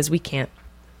guns, because we can't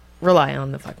rely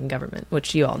on the fucking government,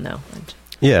 which you all know.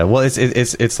 Yeah, well,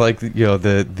 it's like,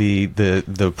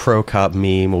 the pro cop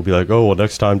meme will be like, oh, well,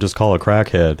 next time just call a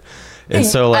crackhead. And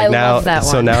so like I love that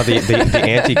so one. now the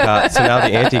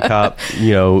anti-cop,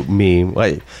 meme,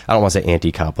 like I don't want to say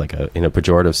anti-cop like in a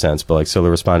pejorative sense, but like so the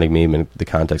responding meme in the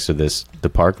context of the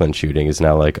Parkland shooting is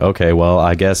now like, okay, well,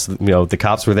 I guess the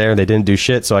cops were there and they didn't do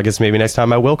shit, so I guess maybe next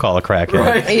time I will call a crackhead.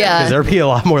 Right. Yeah. Because they'd be a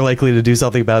lot more likely to do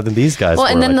something about it than these guys Well,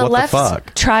 were. and then like, the what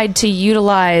left tried to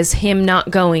utilize him not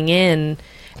going in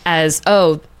as,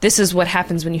 oh, this is what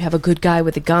happens when you have a good guy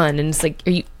with a gun. And it's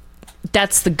like,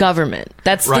 that's the government.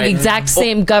 That's the exact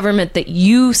same government that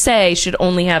you say should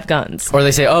only have guns. Or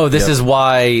they say, oh, this is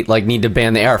why need to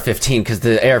ban the AR-15 because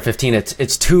the AR-15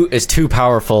 it's too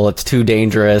powerful, it's too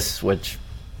dangerous, which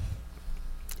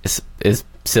is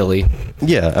silly.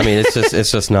 Yeah, I mean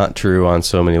it's just not true on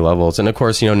so many levels. And of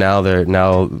course, now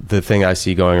the thing I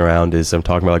see going around is I'm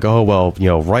talking about like, oh well,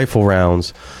 rifle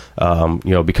rounds,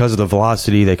 because of the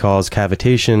velocity they cause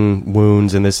cavitation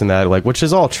wounds and this and that, like, which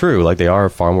is all true. Like they are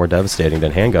far more devastating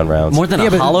than handgun rounds. More than a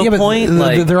hollow point.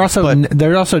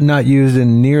 They're also not used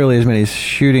in nearly as many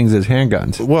shootings as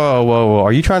handguns. Whoa!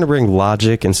 Are you trying to bring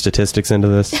logic and statistics into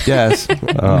this? Yes.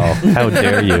 Oh, how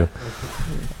dare you!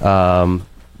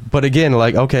 But again,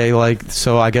 like, okay, like,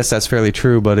 so I guess that's fairly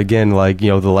true. But again, like, the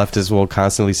leftists will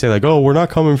constantly say, like, oh, we're not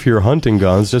coming for your hunting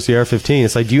guns, just the AR-15.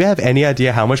 It's like, do you have any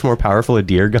idea how much more powerful a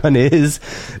deer gun is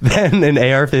than an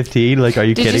AR-15? Like, are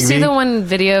you kidding me? Did you see the one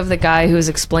video of the guy who was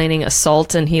explaining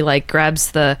assault and he, like,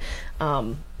 grabs the,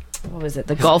 what was it,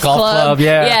 the golf club?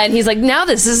 Yeah, and he's like, now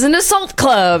this is an assault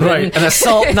club. Right, an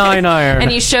assault 9-iron.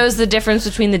 And he shows the difference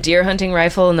between the deer hunting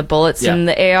rifle and the bullets in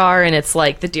the AR, and it's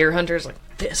like the deer hunter's like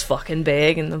this fucking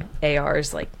big, and the AR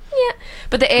is like, yeah.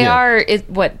 But the AR is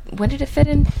what did it fit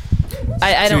in?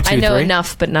 I don't. I know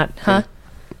enough, but not. Huh?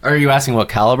 Are you asking what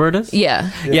caliber it is?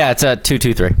 Yeah. Yeah, it's a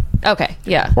 .223. Okay.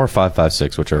 Yeah. Or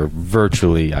 5.56, which are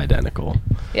virtually identical.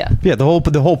 Yeah. Yeah. The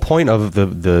whole point of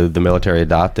the military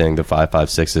adopting the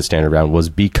 5.56 as standard round was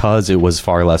because it was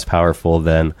far less powerful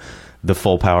than the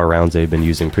full power rounds they've been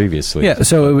using previously. Yeah,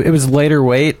 so it was lighter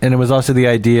weight, and it was also the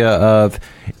idea of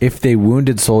if they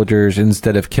wounded soldiers,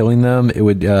 instead of killing them, it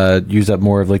would use up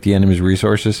more of like the enemy's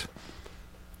resources.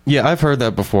 Yeah, I've heard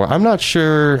that before. I'm not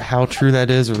sure how true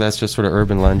that is, or that's just sort of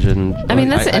urban legend. I mean,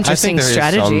 that's an interesting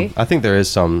strategy. I think there is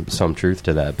some truth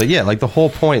to that. But yeah, like the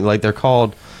whole point, like they're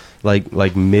called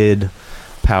like mid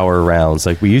power rounds.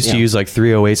 Like we used to use like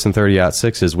 308s and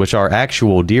 30-06s, which are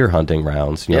actual deer hunting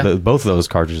rounds. Both of those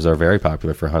cartridges are very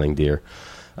popular for hunting deer.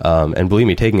 And believe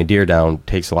me, taking a deer down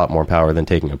takes a lot more power than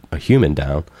taking a human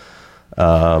down.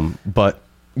 But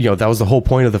that was the whole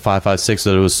point of the 5.56,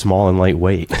 that it was small and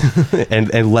lightweight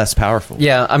and less powerful.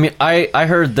 Yeah, I mean, I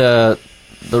heard the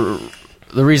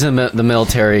reason the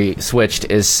military switched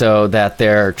is so that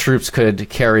their troops could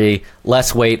carry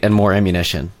less weight and more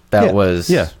ammunition.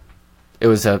 It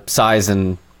was a size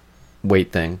and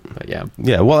weight thing, but yeah.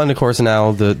 Well, and of course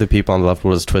now the people on the left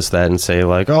will just twist that and say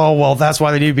like, oh, well, that's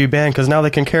why they need to be banned, because now they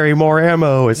can carry more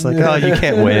ammo. It's like, oh, you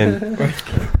can't win.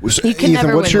 You can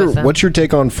never win with them. What's your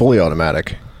take on fully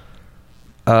automatic?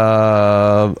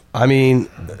 I mean,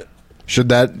 should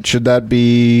that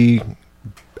be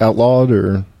outlawed,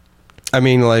 or? I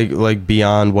mean, like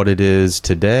beyond what it is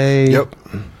today. Yep.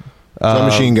 The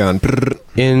machine gun.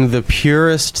 In the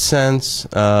purest sense,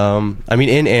 I mean,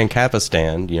 in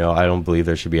Ancapistan, I don't believe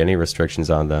there should be any restrictions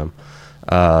on them.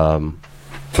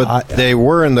 But they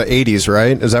were in the 80s,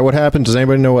 right? Is that what happened? Does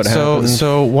anybody know what happened?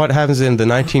 So what happens in the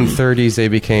 1930s, they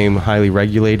became highly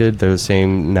regulated. They're the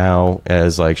same now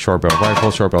as like short-barrel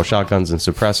rifles, short-barrel shotguns, and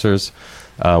suppressors,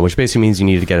 which basically means you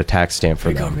need to get a tax stamp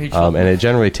for them. And it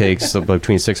generally takes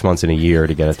between 6 months and a year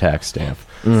to get a tax stamp.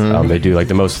 Mm-hmm. They do like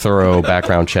the most thorough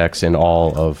background checks in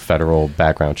all of federal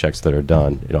background checks that are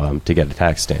done, to get a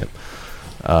tax stamp.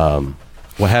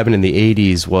 What happened in the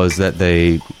 80s was that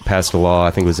they passed a law,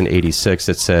 I think it was in 86,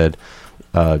 that said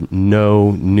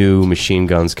no new machine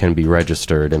guns can be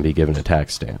registered and be given a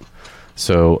tax stamp.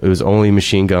 So it was only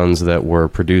machine guns that were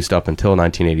produced up until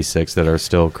 1986 that are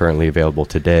still currently available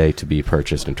today to be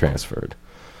purchased and transferred.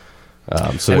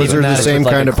 So was there the same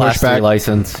kind of pushback?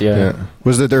 License, yeah.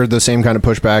 Was there the same kind of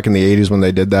pushback in the 80s when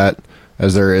they did that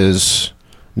as there is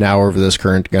now over this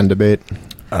current gun debate?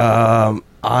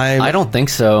 I don't think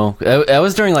so. That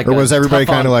was during like, or was everybody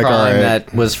kind of like, all right,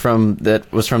 that was from the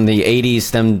 80s,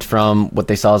 stemmed from what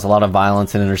they saw as a lot of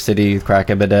violence in inner city, crack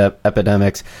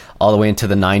epidemics, all the way into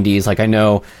the 90s. Like I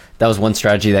know that was one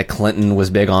strategy that Clinton was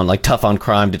big on, like tough on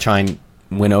crime to try and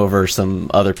win over some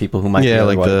other people who might be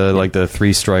like the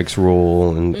 3 strikes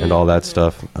rule and all that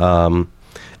stuff. I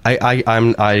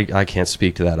can't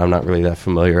speak to that. I'm not really that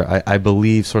familiar. I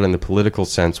believe sort of in the political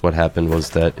sense what happened was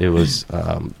that it was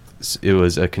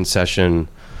a concession,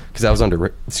 because that was under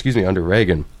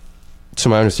Reagan, So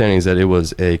my understanding is that it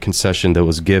was a concession that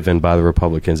was given by the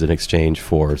Republicans in exchange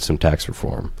for some tax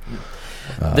reform.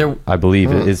 I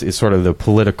believe it's sort of the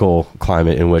political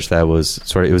climate in which that was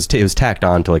sort of it was tacked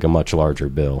on to like a much larger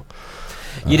bill.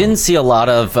 You didn't see a lot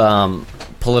of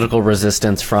political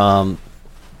resistance from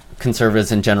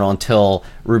conservatives in general until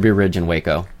Ruby Ridge and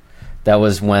Waco. That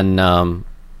was when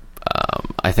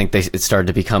I think it started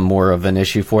to become more of an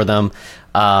issue for them.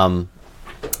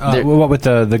 What with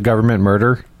the government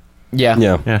murder? Yeah.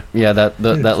 That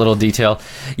little detail.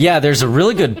 Yeah, there's a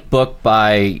really good book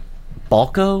by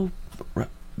Balco.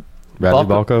 Bradley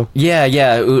Balco? Yeah,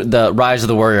 the Rise of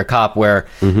the Warrior Cop, where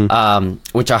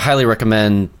which I highly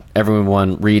recommend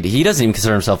everyone read. He doesn't even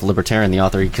consider himself a libertarian, the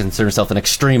author. He considers himself an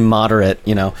extreme moderate,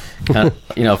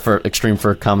 for extreme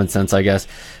for common sense, I guess.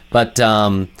 But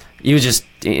he was just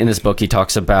in this book. He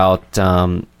talks about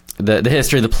the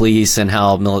history of the police and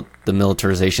how the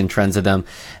militarization trends of them,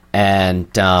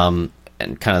 and kind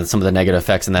of some of the negative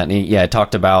effects in that. And he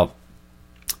talked about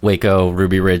Waco,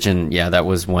 Ruby Ridge, and that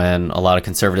was when a lot of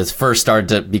conservatives first started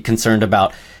to be concerned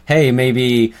about, hey,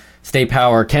 maybe state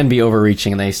power can be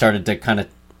overreaching, and they started to kind of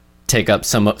take up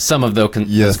some of those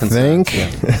concerns. Think? Yeah.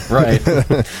 Right.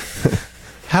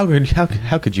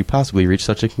 How could you possibly reach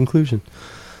such a conclusion?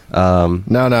 No.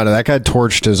 That guy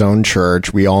torched his own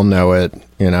church. We all know it.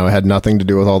 It had nothing to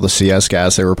do with all the CS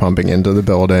gas they were pumping into the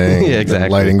building. Yeah, exactly.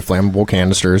 Lighting flammable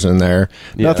canisters in there.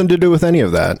 Yeah. Nothing to do with any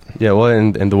of that. Yeah, well,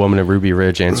 and the woman at Ruby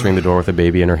Ridge answering the door with a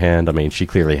baby in her hand. I mean, she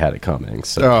clearly had it coming.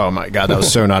 So. Oh my God, that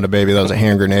was so not a baby. That was a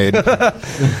hand grenade in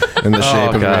the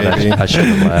shape of a baby. I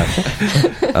shouldn't have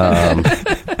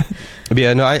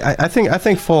laughed. I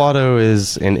think full auto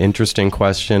is an interesting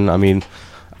question. I mean,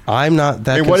 I'm not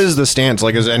that. What is the stance?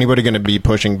 Like, is anybody going to be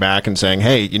pushing back and saying,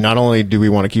 "Hey, not only do we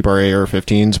want to keep our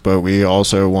AR-15s, but we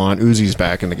also want Uzis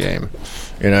back in the game"?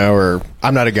 Or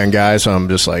I'm not a gun guy, so I'm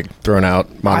just like throwing out.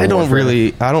 I don't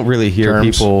really hear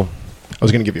terms. People. I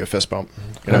was going to give you a fist bump.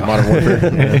 Modern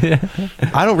warfare.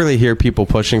 I don't really hear people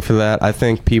pushing for that. I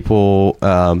think people.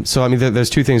 So I mean, there's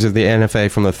two things of the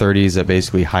NFA from the 30s that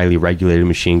basically highly regulated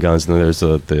machine guns, and then there's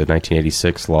the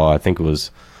 1986 law. I think it was.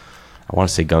 I want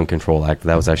to say Gun Control Act.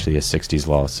 That was actually a 60s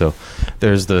law. So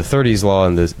there's the 30s law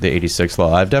and the 86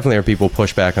 law. I've definitely heard people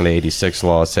push back on the 86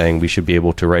 law, saying we should be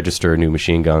able to register new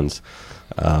machine guns.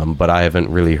 But I haven't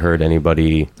really heard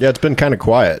anybody. Yeah, it's been kind of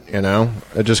quiet.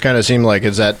 It just kind of seemed like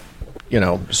are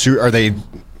they?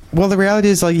 Well, the reality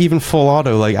is, like, even full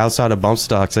auto, like, outside of bump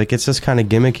stocks, like, it's just kind of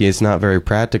gimmicky. It's not very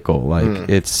practical. Like,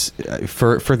 it's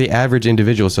for the average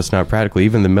individual, it's just not practical.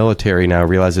 Even the military now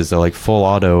realizes that, like, full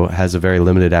auto has a very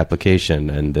limited application,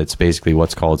 and it's basically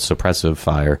what's called suppressive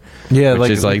fire. Yeah,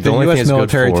 which is, like, the only U.S. thing it's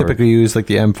military good for. Typically use like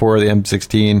the M4 or the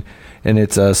M16, and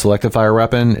it's a selective fire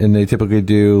weapon, and they typically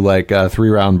do like a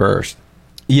 3-round burst.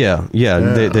 Yeah.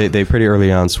 They pretty early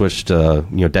on switched,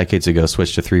 decades ago,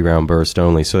 switched to 3-round burst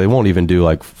only. So they won't even do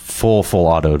like full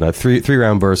auto. Now,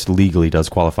 3-round burst legally does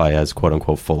qualify as quote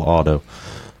unquote full auto.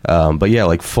 But yeah,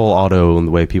 like full auto in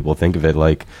the way people think of it,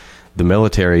 like the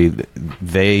military,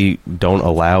 they don't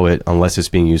allow it unless it's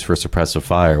being used for suppressive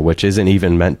fire, which isn't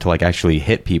even meant to like actually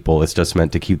hit people. It's just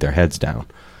meant to keep their heads down.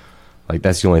 Like,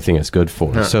 that's the only thing it's good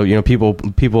for. Huh. So, people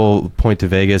point to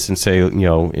Vegas and say,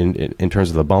 in terms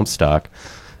of the bump stock,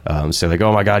 say like,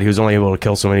 oh my God, he was only able to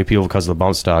kill so many people because of the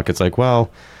bump stock. It's like, well,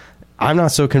 I'm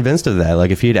not so convinced of that. Like,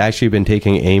 if he had actually been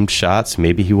taking aimed shots,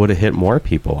 maybe he would have hit more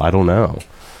people. I don't know.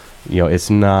 It's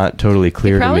not totally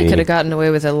clear to me. He probably could have gotten away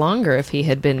with it longer if he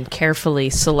had been carefully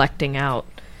selecting out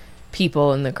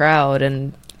people in the crowd,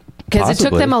 and because it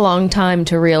took them a long time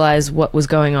to realize what was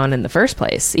going on in the first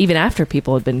place, even after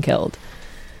people had been killed.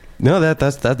 No,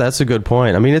 that's a good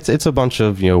point. I mean, it's a bunch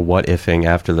of what ifing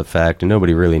after the fact, and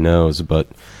nobody really knows. But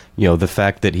the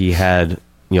fact that he had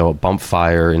bump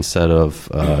fire instead of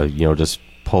just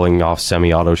pulling off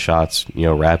semi-auto shots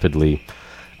rapidly,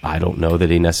 I don't know that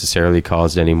he necessarily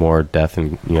caused any more death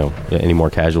and any more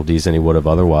casualties than he would have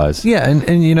otherwise. Yeah,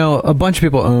 and a bunch of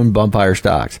people own bump fire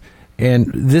stocks.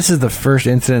 And this is the first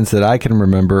instance that I can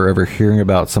remember ever hearing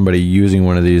about somebody using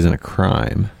one of these in a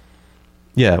crime.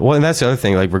 Yeah, well, and that's the other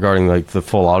thing, like, regarding, like, the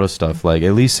full auto stuff. Like,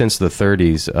 at least since the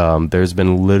 30s, there's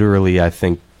been literally, I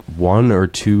think, 1 or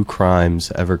 2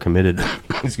 crimes ever committed,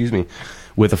 excuse me,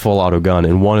 with a full auto gun.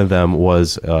 And one of them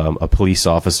was a police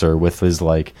officer with his,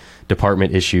 like,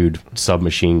 department-issued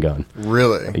submachine gun.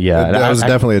 Really? Yeah. That was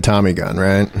definitely a Tommy gun,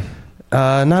 right?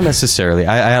 Not necessarily.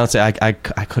 I honestly, I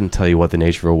couldn't tell you what the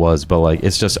nature of it was, but, like,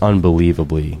 it's just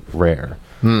unbelievably rare.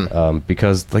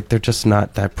 Because, like, they're just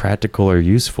not that practical or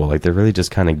useful. Like, they're really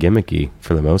just kind of gimmicky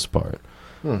for the most part.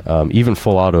 even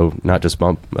full auto, not just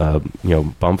bump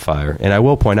fire. And I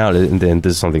will point out, and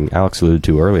this is something Alex alluded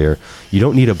to earlier, you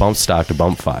don't need a bump stock to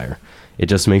bump fire. It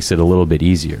just makes it a little bit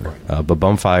easier. But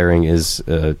bump firing is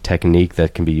a technique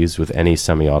that can be used with any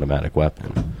semi-automatic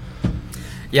weapon.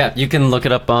 Yeah, you can look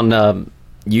it up on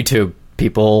YouTube.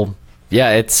 People,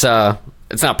 it's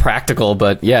not practical,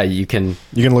 but yeah, you can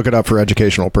look it up for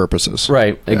educational purposes.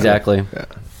 Right, exactly. Yeah.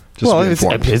 Well,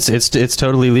 it's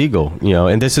totally legal,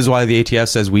 and this is why the ATF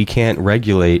says we can't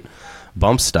regulate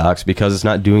bump stocks, because it's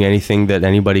not doing anything that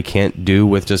anybody can't do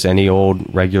with just any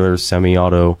old regular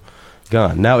semi-auto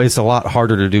gun. Now, it's a lot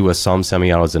harder to do with some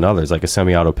semi-autos than others, like a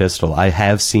semi-auto pistol. I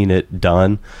have seen it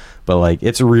done, but like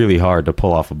it's really hard to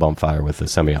pull off a bump fire with a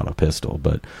semi-auto pistol.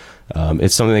 But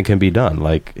it's something that can be done.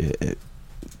 Like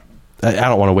I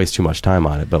don't want to waste too much time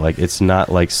on it, but like it's not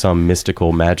like some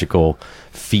mystical, magical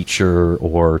feature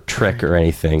or trick or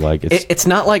anything. Like it's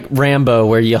not like Rambo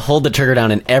where you hold the trigger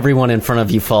down and everyone in front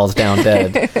of you falls down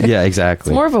dead. Yeah,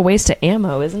 exactly. It's more of a waste of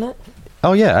ammo, isn't it?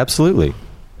 Oh yeah, absolutely.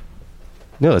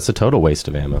 No, it's a total waste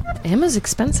of ammo. Ammo's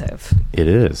expensive. It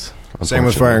is. Same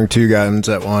with firing two guns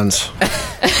at once.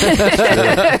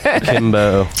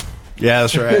 Kimbo. Yeah,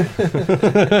 that's right.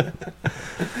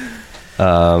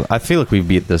 I feel like we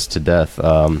beat this to death.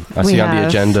 I see on the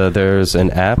agenda there's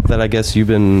an app that I guess you've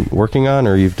been working on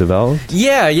or you've developed.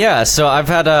 Yeah. So I've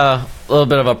had a little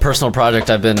bit of a personal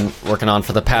project I've been working on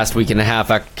for the past week and a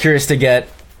half. I'm curious to get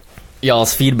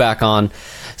y'all's feedback on.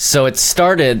 So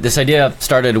this idea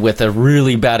started with a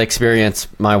really bad experience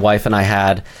my wife and I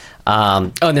had.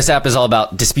 And this app is all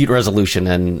about dispute resolution,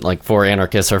 and like for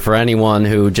anarchists or for anyone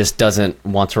who just doesn't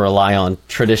want to rely on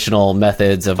traditional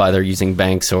methods of either using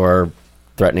banks or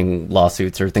threatening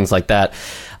lawsuits or things like that.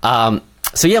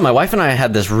 So yeah, my wife and I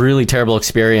had this really terrible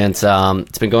experience.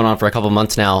 It's been going on for a couple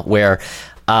months now, where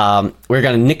we're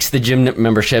going to nix the gym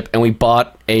membership, and we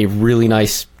bought a really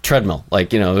nice treadmill.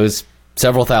 Like, it was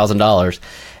several $1,000s,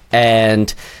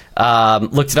 and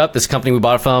looked it up. This company we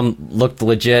bought it from looked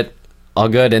legit, all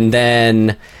good. And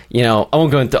then, I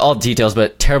won't go into all the details,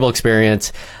 but terrible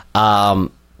experience.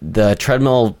 The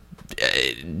treadmill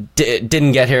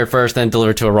didn't get here at first, then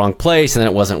delivered to a wrong place, and then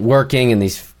it wasn't working, and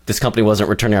this company wasn't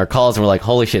returning our calls, and we're like,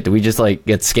 holy shit, did we just like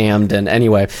get scammed? And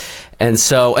anyway, and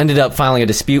so ended up filing a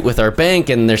dispute with our bank,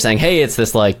 and they're saying, hey, it's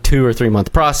this like 2 or 3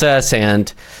 month process,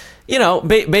 and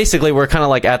basically we're kind of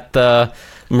like at the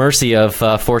mercy of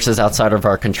forces outside of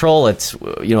our control. It's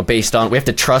based on, we have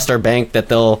to trust our bank that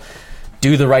they'll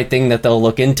do the right thing, that they'll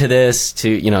look into this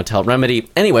to help remedy.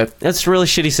 Anyway, it's a really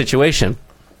shitty situation.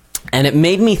 And it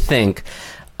made me think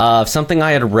of something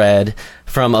I had read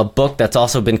from a book that's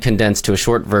also been condensed to a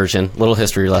short version, little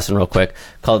history lesson real quick,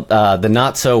 called The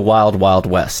Not So Wild Wild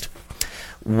West,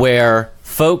 where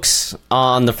folks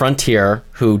on the frontier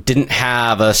who didn't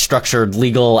have a structured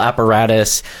legal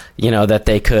apparatus, that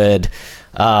they could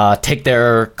take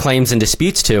their claims and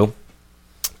disputes to,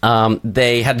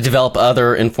 they had to develop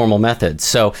other informal methods.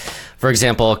 So, for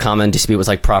example, a common dispute was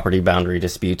like property boundary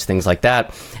disputes, things like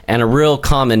that. And a real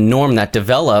common norm that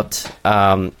developed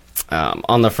on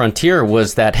the frontier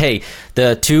was that, hey,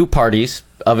 the two parties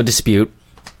of a dispute,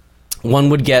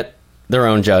 one would get their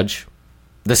own judge,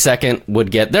 the second would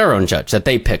get their own judge that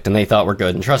they picked and they thought were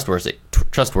good and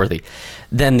trustworthy.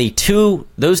 Then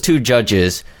those two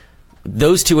judges,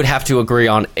 those two would have to agree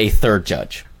on a third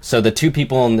judge. So the two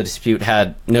people in the dispute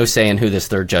had no say in who this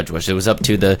third judge was. It was up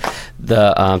to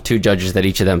the two judges that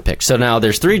each of them picked. So now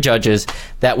there's 3 judges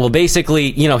that will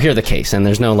basically, hear the case, and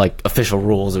there's no like official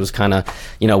rules. It was kind of,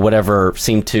 whatever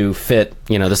seemed to fit,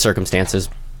 the circumstances.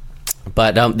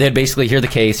 But they'd basically hear the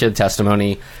case, hear the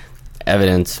testimony,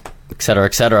 evidence, et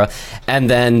cetera, and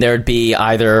then there'd be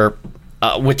either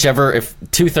whichever, if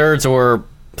 2/3 or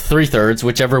 3/3,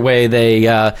 whichever way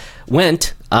they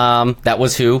went, that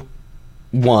was who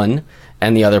won,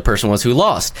 and the other person was who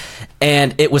lost.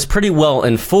 And it was pretty well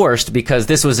enforced because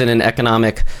this was in an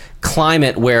economic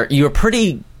climate where you were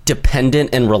pretty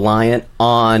dependent and reliant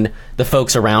on the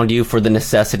folks around you for the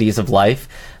necessities of life,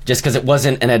 just because it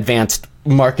wasn't an advanced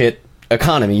market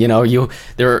economy. There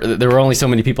were only so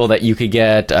many people that you could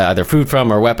get either food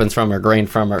from or weapons from or grain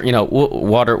from or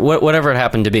water, whatever it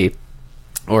happened to be,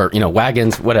 or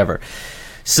wagons, whatever.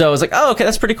 So I was like, oh, okay,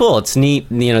 that's pretty cool. It's neat,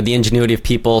 the ingenuity of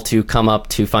people to come up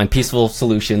to find peaceful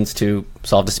solutions to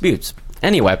solve disputes.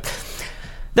 Anyway,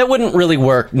 that wouldn't really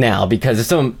work now because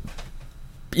if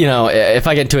if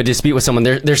I get into a dispute with someone,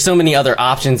 there's so many other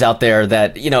options out there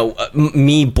that,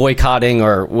 me boycotting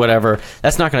or whatever,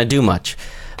 that's not going to do much.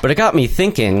 But it got me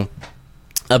thinking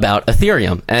about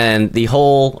Ethereum and the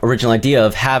whole original idea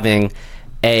of having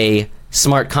a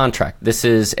smart contract. This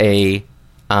is a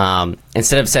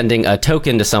instead of sending a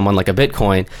token to someone like a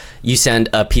Bitcoin, you send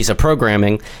a piece of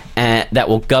programming that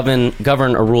will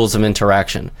govern a rules of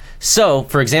interaction. So,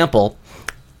 for example,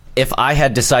 if I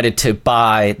had decided to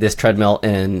buy this treadmill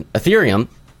in Ethereum,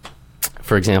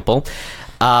 for example,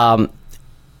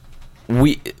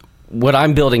 what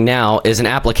I'm building now is an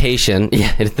application.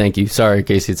 Yeah, thank you. Sorry,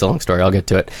 Casey, it's a long story. I'll get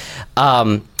to it.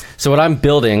 So what I'm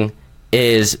building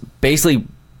is basically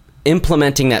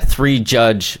implementing that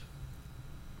 3-judge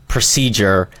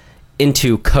procedure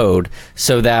into code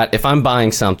so that if I'm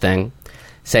buying something,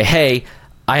 say, hey,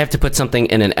 I have to put something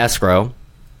in an escrow.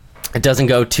 It doesn't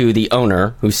go to the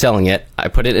owner who's selling it. I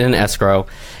put it in an escrow,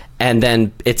 and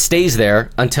then it stays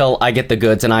there until I get the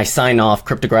goods and I sign off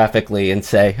cryptographically and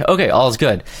say, okay, all's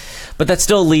good. But that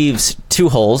still leaves 2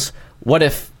 holes. What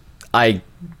if I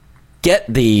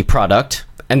get the product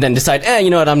and then decide, you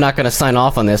know what, I'm not going to sign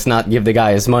off on this, not give the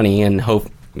guy his money and hope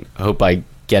I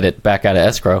get it back out of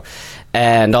escrow?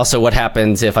 And also, what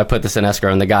happens if I put this in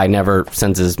escrow and the guy never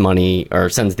sends his money or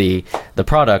sends the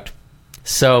product?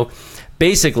 So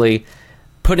basically,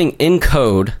 putting in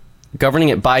code, governing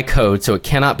it by code so it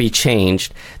cannot be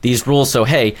changed, these rules, so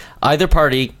hey, either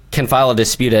party can file a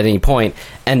dispute at any point,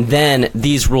 and then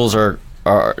these rules are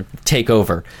take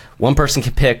over. One person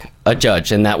can pick a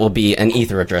judge, and that will be an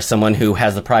Ether address, someone who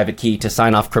has the private key to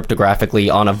sign off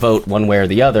cryptographically on a vote one way or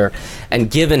the other.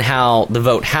 And given how the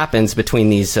vote happens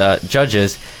between these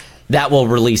judges, that will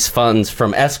release funds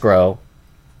from escrow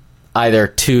either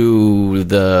to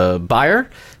the buyer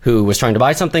who was trying to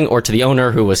buy something or to the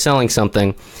owner who was selling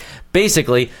something.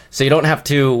 Basically, so you don't have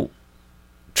to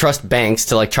trust banks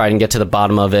to try and get to the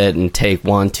bottom of it and take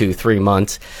 1, 2, 3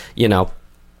 months, it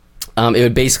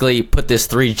would basically put this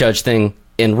 3-judge thing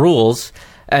in rules,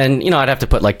 and I'd have to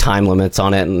put time limits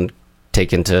on it and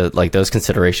take into those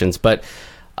considerations. But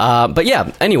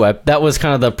yeah, anyway, that was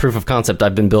kind of the proof of concept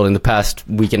I've been building the past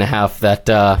week and a half. That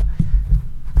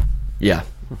yeah,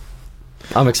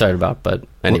 I'm excited about. But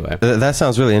anyway, that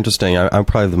sounds really interesting. I'm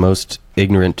probably the most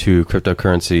ignorant to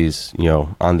cryptocurrencies,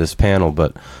 on this panel,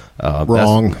 but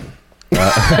wrong.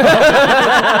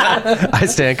 I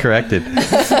stand corrected.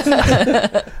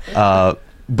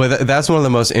 But that's one of the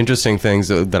most interesting things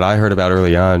that I heard about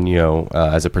early on,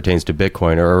 as it pertains to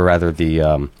Bitcoin, or rather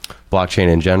the blockchain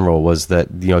in general, was that,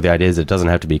 the idea is it doesn't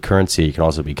have to be currency. It can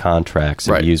also be contracts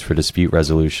that are used for dispute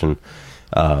resolution.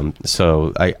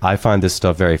 So I find this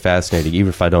stuff very fascinating, even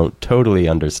if I don't totally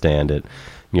understand it,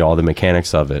 all the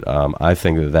mechanics of it. I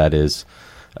think that is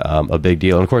a big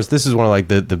deal. And of course, this is one of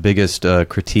the biggest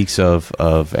critiques of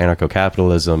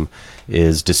anarcho-capitalism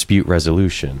is dispute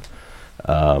resolution.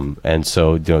 And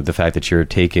so, the fact that you're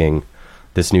taking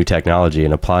this new technology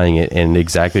and applying it in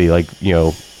exactly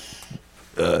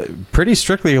pretty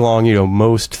strictly along,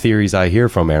 most theories I hear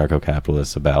from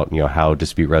anarcho-capitalists about, how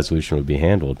dispute resolution would be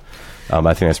handled.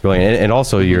 I think that's brilliant. And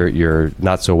also your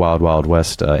not so wild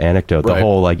west anecdote, the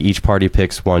whole each party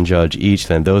picks one judge each,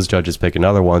 then those judges pick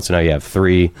another one, so now you have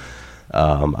 3.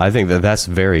 I think that's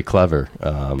very clever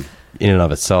in and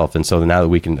of itself. And so now that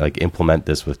we can implement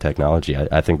this with technology,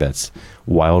 I think that's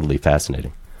wildly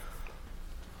fascinating.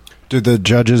 Do the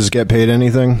judges get paid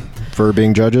anything for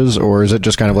being judges, or is it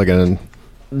just kind of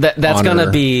that's going to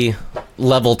be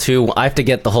level 2. I have to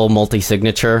get the whole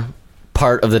multi-signature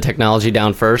part of the technology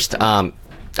down first.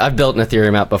 I've built an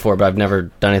Ethereum app before, but I've never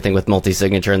done anything with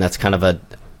multi-signature, and that's kind of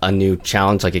a new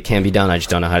challenge. It can be done, I just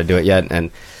don't know how to do it yet,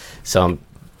 and so I'm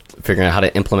figuring out how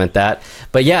to implement that.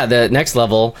 But yeah, the next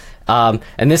level, and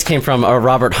this came from a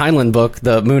Robert Heinlein book,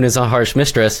 The Moon is a Harsh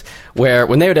Mistress, where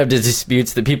when they would have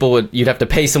disputes, the people you'd have to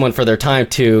pay someone for their time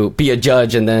to be a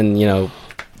judge, and then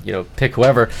pick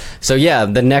whoever. So yeah,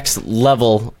 the next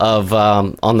level of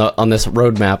on this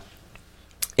roadmap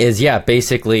is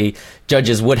basically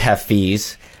judges would have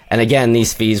fees, and again,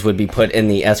 these fees would be put in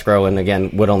the escrow, and again,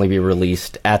 would only be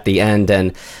released at the end.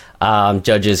 And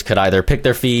judges could either pick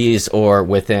their fees or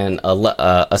within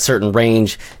a certain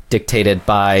range dictated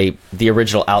by the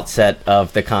original outset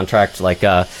of the contract.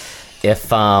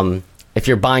 If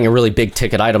you're buying a really big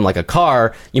ticket item like a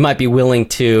car, you might be willing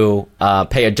to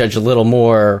pay a judge a little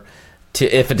more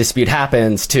if a dispute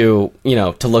happens to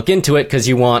look into it, because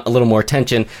you want a little more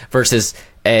attention versus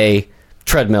a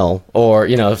treadmill or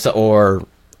or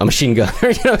a machine gun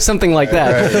or something like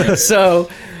that. Right. So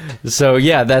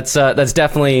yeah, that's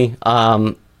definitely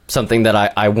something that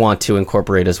I want to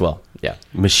incorporate as well. Yeah,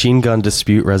 machine gun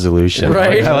dispute resolution.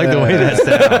 Right. I like the way that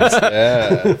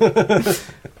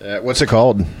sounds. Yeah. What's it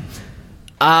called?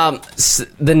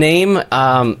 The name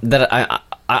that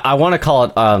I want to call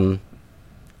it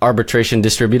arbitration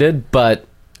distributed, but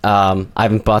I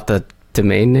haven't bought the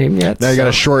domain name yet. Now you got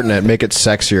to shorten it, make it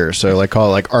sexier. So like call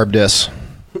it like Arbdis.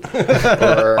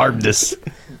 Arbdis.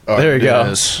 There you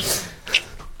go.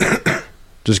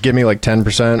 Just give me like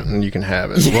 10% and you can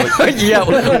have it. Yeah,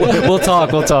 we'll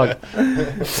talk.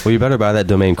 Well, you better buy that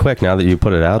domain quick now that you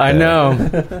put it out there. I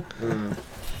know.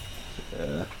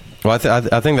 Well,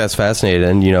 I think that's fascinating.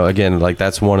 And, you know, again, like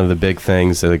that's one of the big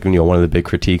things, like, you know, one of the big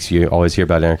critiques you always hear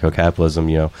about anarcho-capitalism.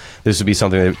 You know, this would be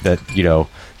something that you know,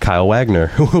 Kyle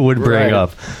Wagner would bring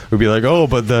up. Would be like, oh,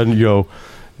 but then, you know,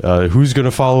 who's going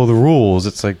to follow the rules?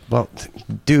 It's like, well,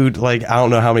 dude, like, I don't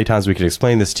know how many times we could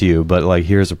explain this to you, but like,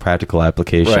 here's a practical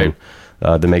application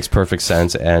that makes perfect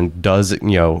sense and does,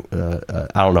 you know,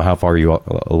 I don't know how far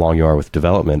along you are with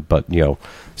development, but, you know,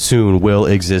 soon will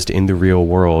exist in the real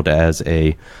world as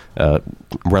a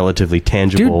relatively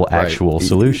tangible, actual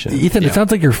solution. Ethan, it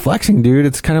sounds like you're flexing, dude.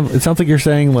 It sounds like you're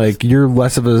saying like you're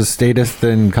less of a statist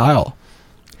than Kyle.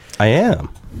 I am.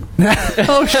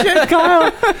 Oh shit,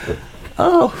 Kyle.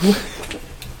 Oh,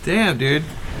 damn, dude.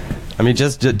 I mean,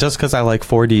 just because I like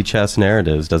 4D chess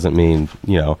narratives doesn't mean,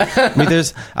 you know. I mean,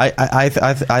 there's I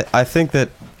think that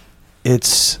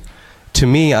it's, to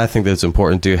me, I think that it's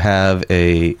important to have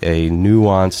a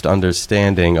nuanced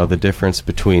understanding of the difference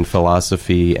between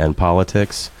philosophy and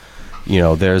politics. You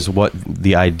know, there's what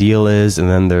the ideal is, and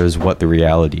then there's what the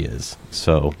reality is.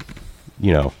 So,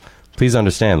 you know, please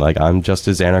understand, like, I'm just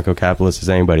as anarcho-capitalist as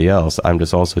anybody else. I'm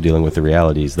just also dealing with the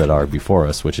realities that are before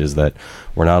us, which is that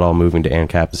we're not all moving to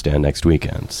Ancapistan next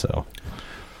weekend. So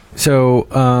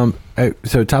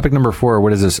topic number 4.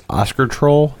 What is this, Oscar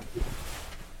troll?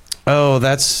 Oh,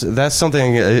 that's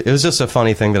something. It was just a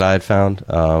funny thing that I had found.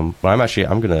 But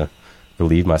I'm gonna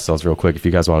relieve myself real quick. If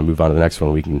you guys want to move on to the next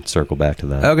one, we can circle back to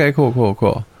that. Okay, cool.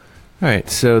 All right,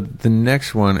 so the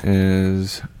next one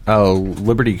is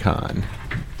LibertyCon.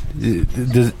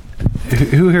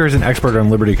 Who here is an expert on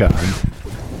LibertyCon?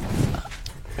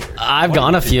 I've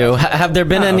gone a few. Have there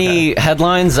been any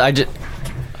headlines? I think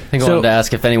I wanted to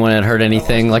ask if anyone had heard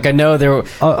anything. Like, I know there were...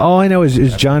 All I know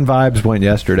is John Vibes went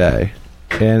yesterday,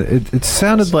 and it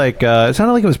sounded like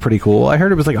it was pretty cool. I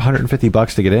heard it was like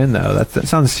 $150 to get in, though.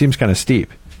 That seems kind of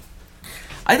steep.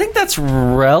 I think that's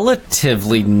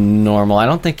relatively normal. I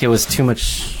don't think it was too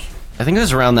much. I think it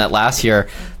was around that last year.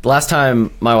 The last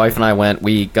time my wife and I went,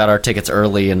 we got our tickets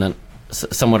early and then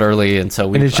somewhat early, and so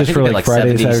we. And it's just for like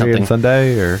Friday, Saturday, and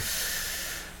Sunday, or.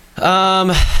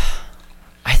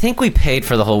 I think we paid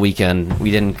for the whole weekend. We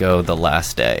didn't go the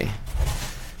last day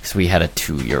because we had a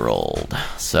 2-year-old.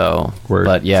 So, Word.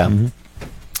 But yeah,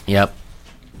 yep.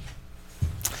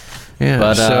 Yeah,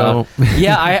 but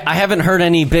yeah, I haven't heard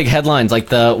any big headlines like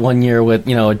the one year with,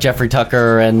 you know, Jeffrey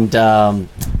Tucker and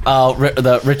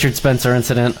the Richard Spencer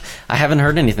incident. I haven't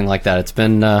heard anything like that. It's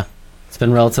been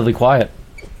relatively quiet.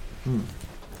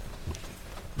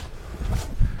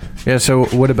 Yeah. So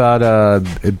what about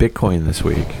Bitcoin this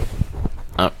week?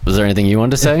 Was there anything you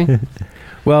wanted to say?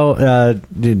 Well,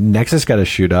 Nexus got to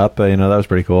shoot up. That was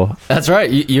pretty cool. That's right.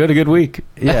 You had a good week.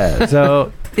 Yeah.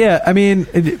 So yeah, I mean,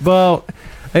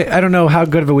 I don't know how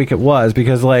good of a week it was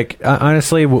because, like,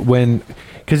 honestly,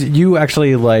 because you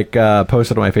actually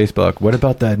posted on my Facebook, what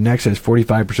about that Nexus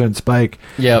 45% spike?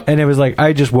 Yep. And it was like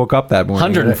I just woke up that morning.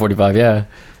 145, yeah.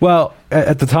 Well,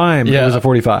 at the time it was a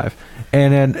 45,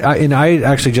 and then I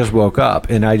actually just woke up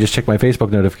and I just checked my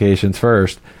Facebook notifications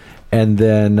first, and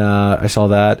then I saw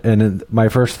that, and then my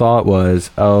first thought was,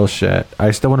 oh shit,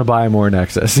 I still want to buy more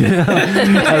Nexus.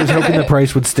 I was hoping the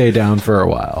price would stay down for a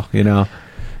while,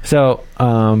 So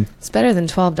it's better than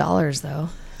 $12 though.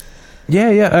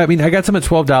 Yeah. I mean, I got some at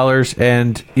 $12,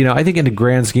 and I think in the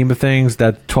grand scheme of things,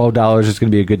 that $12 is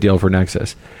going to be a good deal for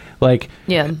Nexus. Let's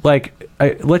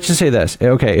just say this.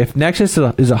 Okay, if Nexus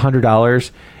is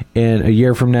 $100 in a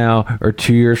year from now or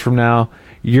 2 years from now,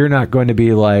 you're not going to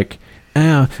be like,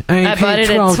 oh, I bought it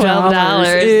at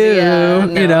 $12.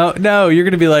 Ew. No. No, you're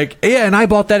going to be like, yeah, and I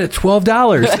bought that at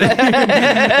 $12.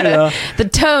 The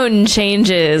tone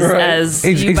changes as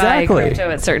you buy crypto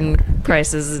at certain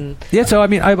prices. And yeah, so I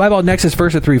mean, I bought Nexus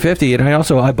first at $350, and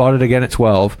I bought it again at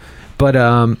 $12. But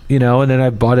and then I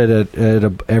bought it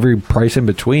at every price in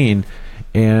between,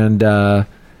 and when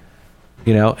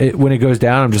it goes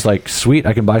down, I'm just like, sweet,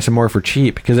 I can buy some more for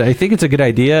cheap, because I think it's a good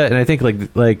idea, and I think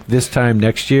like this time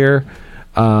next year,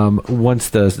 once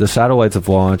the satellites have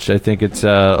launched, I think it's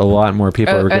a lot more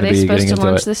people are going to be getting into it. Are they supposed to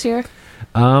launch this year?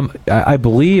 I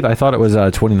believe, I thought it was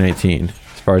 2019,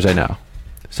 as far as I know.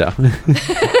 So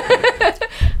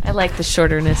I like the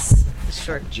shorterness.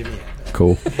 Short Jimmy.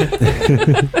 Cool.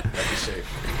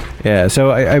 Yeah,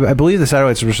 so I believe the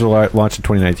satellites were launched in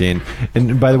 2019.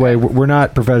 And by the way, we're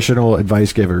not professional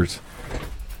advice givers.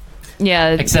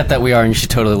 Yeah. Except that we are, and you should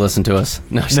totally listen to us.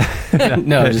 No,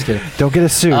 no, I'm just kidding. Don't get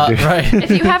us sued. dude. Right. If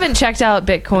you haven't checked out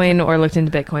Bitcoin or looked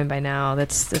into Bitcoin by now,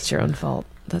 that's your own fault.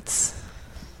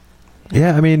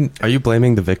 Yeah, I mean, Are you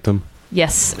blaming the victim?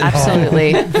 Yes,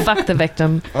 absolutely. Fuck the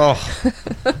victim. Oh.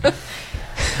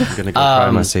 I'm going to go cry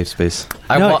in my safe space.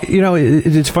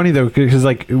 it's funny though because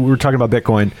like we were talking about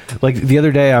Bitcoin. Like the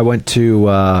other day, I went to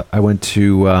a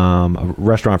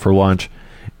restaurant for lunch,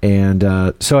 and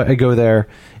so I go there.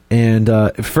 And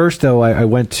first, though, I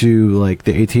went to like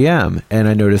the ATM, and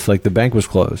I noticed like the bank was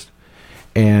closed,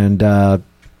 and the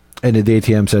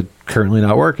ATM said currently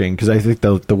not working because I think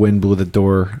the wind blew the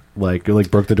door, like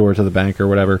broke the door to the bank or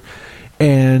whatever.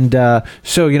 And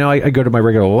so I go to my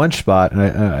regular lunch spot, and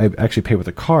I actually pay with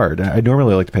a card. I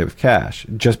normally like to pay with cash,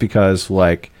 just because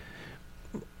like.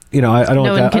 I don't.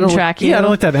 No like one can track you. Yeah, I don't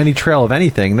like to have any trail of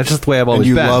anything. That's just the way I've always And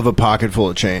you been. love a pocket full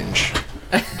of change.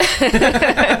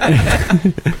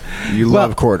 You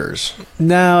love quarters.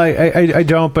 No, I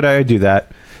don't, but I do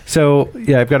that. So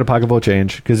yeah, I've got a pocket full of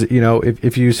change because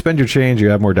if you spend your change, you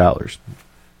have more dollars.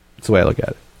 That's the way I look at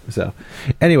it. So,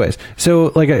 anyways,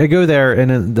 so like I go there,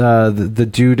 and then the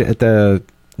dude at the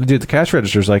cash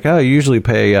register is like, "Oh, you usually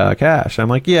pay cash." I'm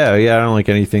like, "Yeah, I don't like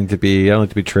anything to be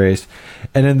traced."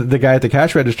 And then the guy at the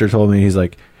cash register told me, he's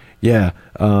like, "Yeah,"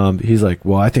 he's like,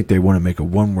 "Well, I think they want to make a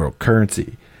one world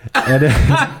currency." And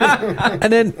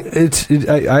then,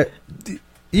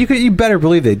 you better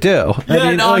believe they do.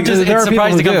 I'm just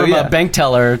surprised to come from a bank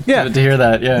teller to hear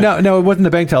that. Yeah. No, it wasn't the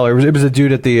bank teller. It was a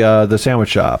dude at the sandwich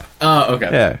shop. Oh, okay.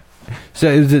 Yeah. So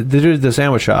it was the dude at the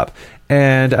sandwich shop,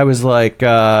 and I was like,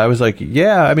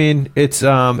 yeah. I mean, it's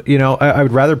I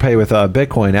would rather pay with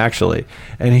Bitcoin actually.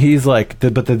 And he's like,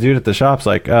 but the dude at the shop's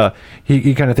like,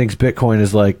 he kind of thinks Bitcoin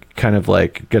is like kind of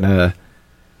like gonna.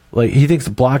 Like, he thinks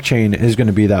the blockchain is going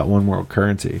to be that one world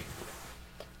currency.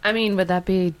 I mean, would that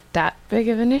be that big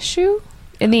of an issue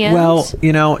in the end? Well,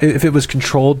 if it was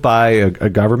controlled by a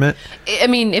government. I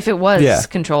mean, if it was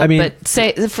controlled. I mean, but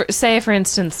say, for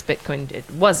instance, Bitcoin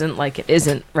wasn't like it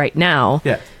isn't right now.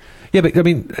 Yeah. Yeah, but I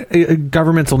mean,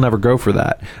 governments will never go for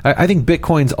that. I think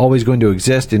Bitcoin's always going to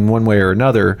exist in one way or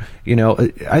another.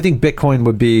 I think Bitcoin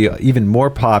would be even more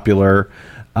popular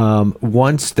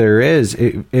once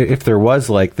if there was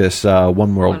like this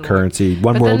one world currency,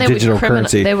 one world digital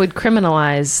currency. They would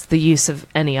criminalize the use of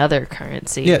any other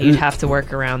currency. Yeah, you'd have to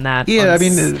work around that. Yeah, I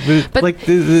mean, but like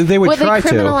they would try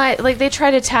to. Like they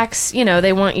try to tax.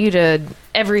 They want you to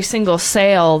every single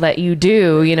sale that you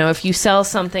do. If you sell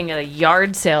something at a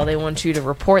yard sale, they want you to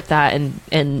report that,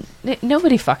 and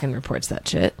nobody fucking reports that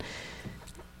shit.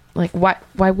 Like, why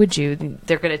would you?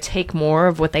 They're going to take more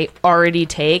of what they already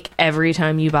take every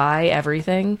time you buy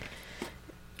everything.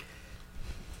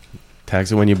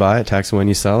 Tax it when you buy it, tax it when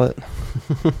you sell it.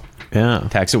 Yeah.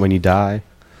 Tax it when you die.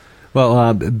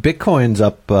 Well, Bitcoin's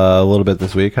up a little bit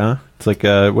this week, huh? It's like,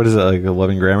 what is it, like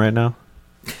 11 grand right now?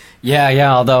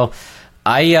 Yeah, although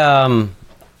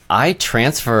I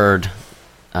transferred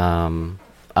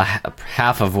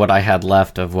half of what I had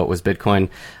left of what was Bitcoin.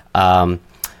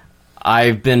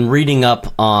 I've been reading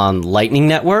up on Lightning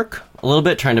Network a little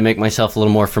bit, trying to make myself a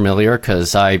little more familiar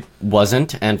because I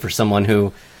wasn't. And for someone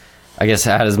who, I guess,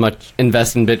 had as much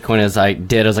invested in Bitcoin as I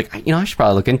did, I was like, I should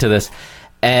probably look into this.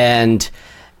 And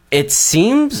it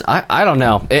seems, I don't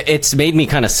know, it's made me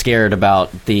kind of scared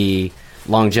about the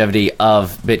longevity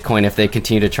of Bitcoin if they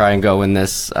continue to try and go in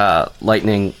this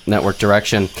Lightning Network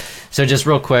direction. So just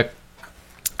real quick,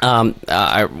 where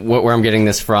I'm getting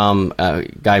this from,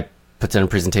 Guy puts in a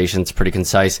presentation. It's pretty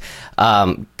concise.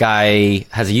 Guy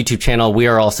has a YouTube channel. We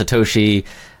Are All Satoshi.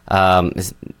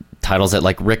 His titles it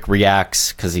like Rick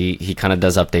Reacts because he kind of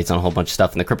does updates on a whole bunch of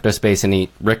stuff in the crypto space, and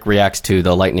Rick reacts to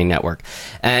the Lightning Network.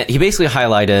 And he basically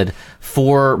highlighted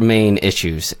 4 main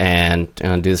issues, and I'm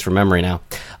going to do this from memory now.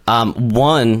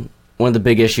 One of the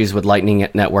big issues with Lightning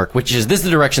Network, this is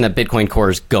the direction that Bitcoin Core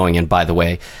is going in, by the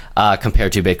way,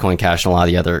 compared to Bitcoin Cash and a lot of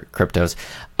the other cryptos.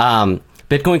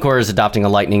 Bitcoin Core is adopting a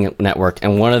Lightning Network,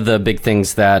 and one of the big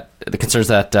things the concerns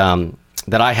that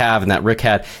I have and that Rick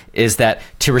had is that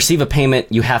to receive a payment,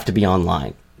 you have to be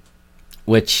online,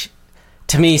 which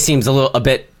to me seems a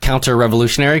bit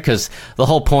counter-revolutionary because the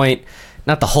whole point,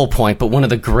 not the whole point, but one of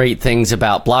the great things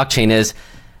about blockchain is,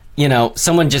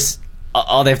 someone just,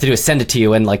 all they have to do is send it to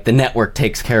you and like the network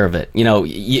takes care of it.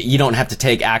 You don't have to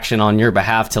take action on your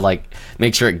behalf to like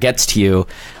make sure it gets to you.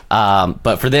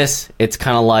 But for this, it's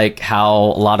kind of like how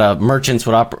a lot of merchants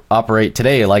would operate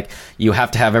today. Like you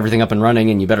have to have everything up and running,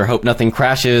 and you better hope nothing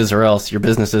crashes, or else your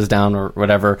business is down, or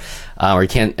whatever, or you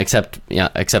can't accept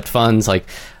funds. Like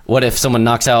what if someone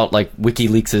knocks out like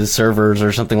WikiLeaks' servers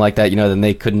or something like that? Then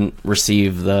they couldn't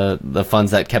receive the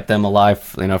funds that kept them alive,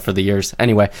 for the years.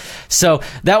 Anyway, so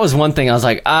that was one thing. I was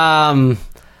like, I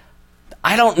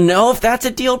don't know if that's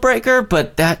a deal breaker,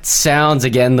 but that sounds,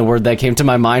 again, the word that came to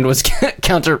my mind was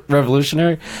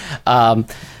counter-revolutionary.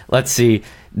 Let's see.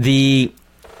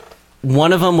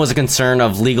 One of them was a concern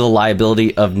of legal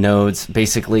liability of nodes.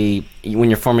 Basically, when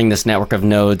you're forming this network of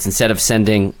nodes, instead of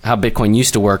sending how Bitcoin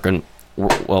used to work and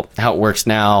how it works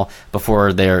now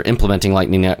before they're implementing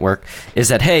Lightning Network, is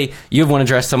that, hey, you have one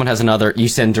address, someone has another, you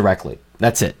send directly.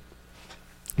 That's it.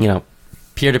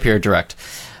 Peer-to-peer direct.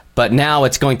 But now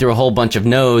it's going through a whole bunch of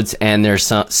nodes, and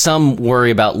there's some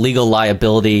worry about legal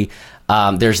liability.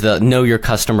 There's the know your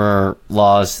customer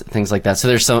laws, things like that. So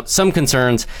there's some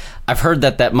concerns. I've heard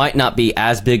that might not be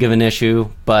as big of an issue,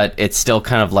 but it's still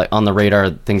kind of like on the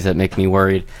radar, things that make me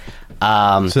worried. So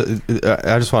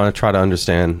I just want to try to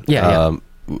understand. Yeah.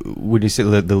 Would you say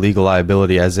the legal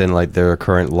liability, as in like there are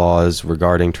current laws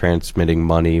regarding transmitting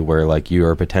money where like you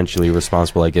are potentially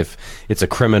responsible, like if it's a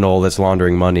criminal that's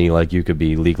laundering money, like you could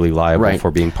be legally liable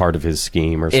for being part of his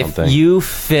scheme or something? If you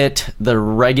fit the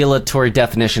regulatory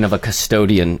definition of a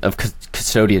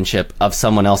custodianship of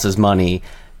someone else's money,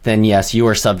 then yes, you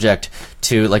are subject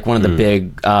to like one of the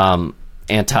big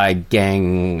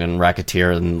anti-gang and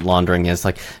racketeer and laundering is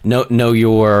like know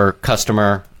your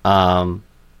customer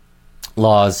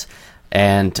laws,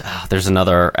 and there's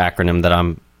another acronym that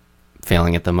I'm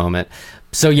failing at the moment.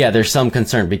 So yeah, there's some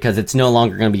concern because it's no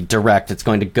longer going to be direct. It's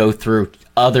going to go through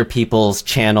other people's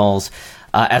channels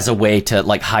as a way to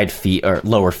like hide fee or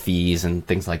lower fees and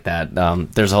things like that.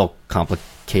 There's a whole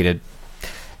complicated,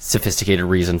 sophisticated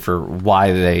reason for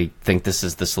why they think this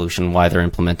is the solution, why they're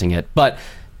implementing it. But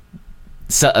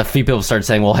a few people started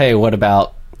saying, well, hey, what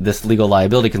about this legal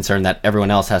liability concern that everyone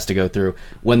else has to go through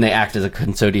when they act as a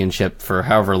custodianship for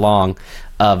however long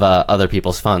of other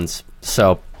people's funds?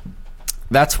 So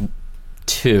that's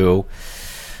 2.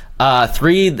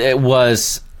 3, it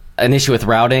was an issue with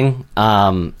routing,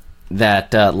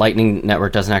 that Lightning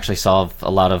Network doesn't actually solve a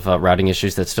lot of routing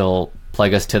issues that still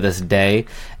plague us to this day.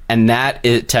 And that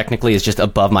technically is just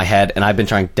above my head, and I've been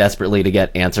trying desperately to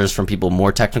get answers from people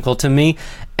more technical to me.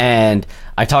 And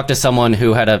I talked to someone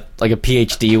who had a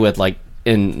PhD with like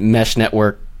in mesh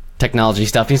network technology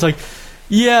stuff. And he's like,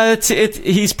 yeah,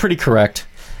 he's pretty correct.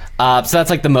 So that's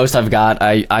like the most I've got.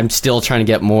 I'm still trying to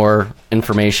get more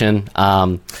information.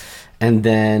 And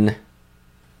then,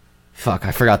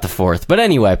 I forgot the 4th. But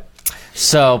anyway,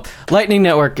 so Lightning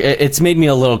Network, it's made me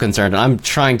a little concerned. I'm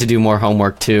trying to do more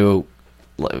homework to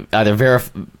either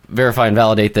verify and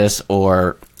validate this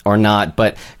or not,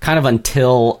 but kind of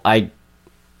until I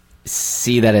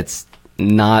see that it's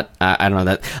not, I don't know,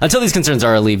 that until these concerns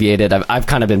are alleviated, I've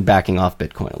kind of been backing off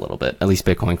Bitcoin a little bit, at least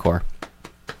Bitcoin Core.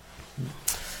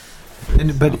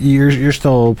 But you're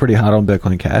still pretty hot on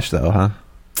Bitcoin Cash though, huh?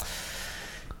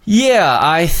 Yeah,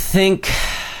 I think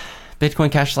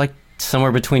Bitcoin Cash is like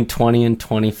somewhere between 20 and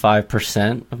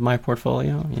 25% of my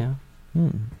portfolio. Yeah.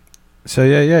 So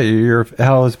you're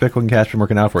how has Bitcoin Cash been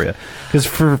working out for you? Because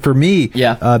for me,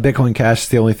 Bitcoin Cash is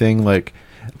the only thing. Like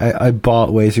I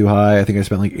bought way too high. I think I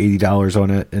spent like $80 on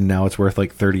it, and now it's worth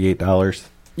like $38.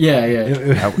 Yeah.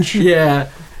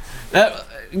 Yeah.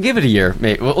 Give it a year,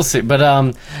 mate. We'll see. But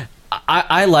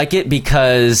I like it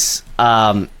because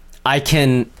I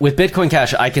can, with Bitcoin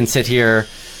Cash, I can sit here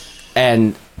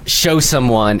and show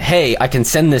someone, hey, I can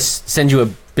send you a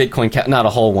Bitcoin Cash, not a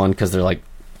whole one because they're like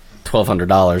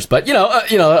 $1,200, but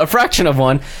a fraction of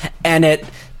one, and it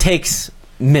takes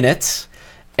minutes,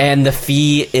 and the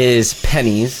fee is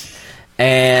pennies,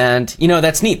 and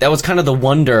that's neat. That was kind of the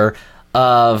wonder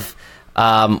of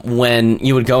when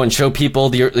you would go and show people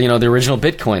the original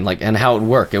Bitcoin, like, and how it would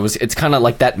work. It's kind of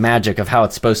like that magic of how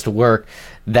it's supposed to work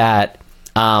that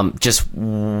just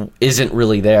isn't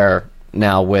really there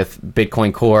now with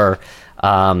Bitcoin Core.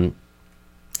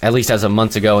 At least as of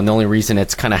months ago, and the only reason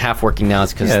it's kind of half working now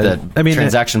is because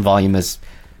transaction volume is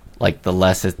like the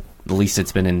least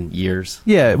it's been in years.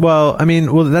 Yeah, well,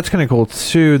 that's kind of cool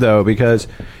too, though, because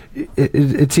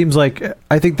it seems like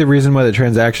I think the reason why the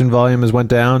transaction volume has went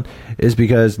down is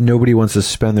because nobody wants to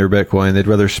spend their Bitcoin; they'd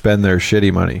rather spend their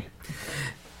shitty money.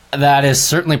 That is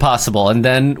certainly possible, and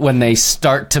then when they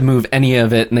start to move any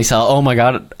of it, and they sell, oh my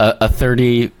god, a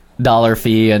 $30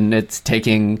 fee, and it's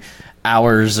taking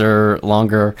hours or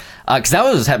longer, because that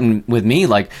was happening with me.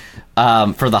 Like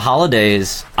for the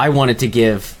holidays, I wanted to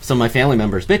give some of my family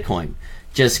members Bitcoin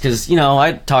just because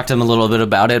I talked to them a little bit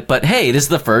about it, but hey, this is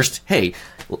the first, hey,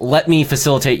 let me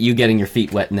facilitate you getting your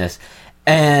feet wet in this.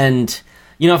 And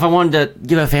if I wanted to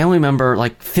give a family member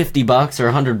like $50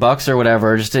 or $100 or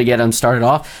whatever just to get them started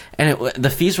off, and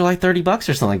the fees were like $30 or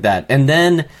something like that. And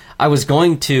then I was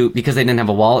going to, because they didn't have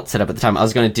a wallet set up at the time, I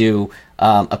was going to do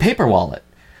a paper wallet.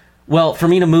 Well, for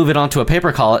me to move it onto a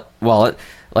paper wallet,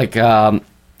 like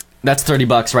that's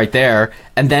 $30 right there.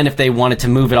 And then if they wanted to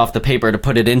move it off the paper to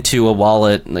put it into a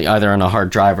wallet, like either on a hard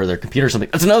drive or their computer or something,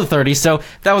 that's another $30. So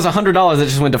if that was $100 that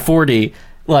just went to $40,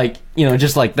 like,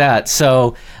 just like that.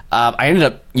 So I ended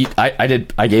up,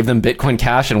 I gave them Bitcoin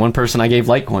Cash, and one person I gave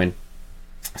Litecoin.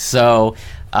 So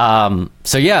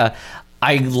yeah,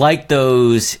 I like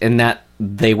those in that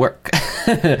they work.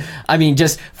 I mean,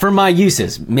 just for my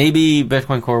uses. Maybe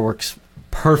Bitcoin Core works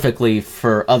perfectly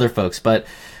for other folks, but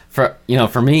for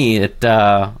me, it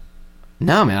no,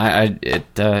 man,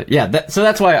 so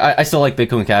that's why I still like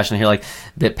Bitcoin Cash, and I hear like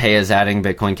BitPay is adding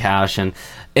Bitcoin Cash, and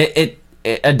it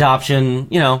adoption.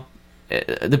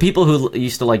 The people who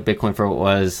used to like Bitcoin for what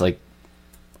was like,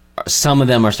 some of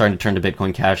them are starting to turn to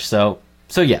Bitcoin Cash. So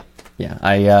yeah.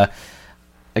 I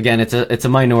again, it's a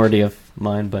minority of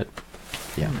mine, but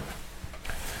yeah.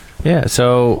 Yeah.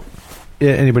 So,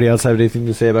 anybody else have anything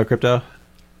to say about crypto?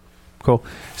 Cool.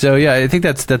 So yeah, I think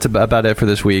that's about it for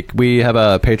this week. We have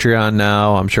a Patreon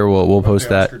now. I'm sure we'll post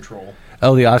that. Troll.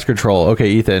 Oh, the Oscar troll.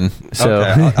 Okay, Ethan. So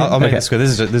okay, I'll make this quick.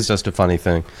 This is just a funny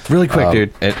thing. Really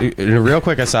quick, dude. Real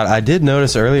quick aside, I did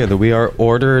notice earlier that we are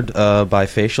ordered by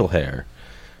facial hair.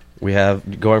 We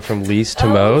have going from least to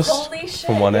most,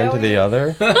 from one end to the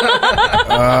other.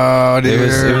 Oh, dude.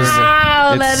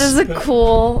 Wow, that is a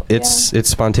cool... It's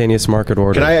spontaneous market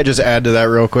order. Can I just add to that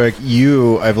real quick?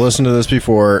 I've listened to this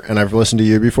before, and I've listened to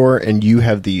you before, and you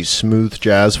have the smooth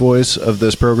jazz voice of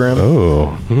this program.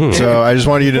 Oh. So I just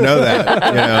wanted you to know that.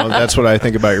 That's what I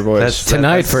think about your voice.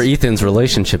 Tonight for Ethan's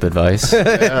relationship advice.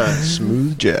 Yeah,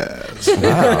 smooth jazz.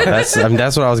 Wow,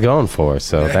 that's what I was going for,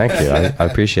 so thank you. I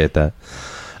appreciate that.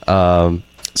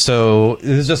 So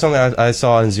this is just something I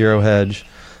saw in Zero Hedge.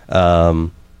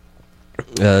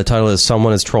 The title is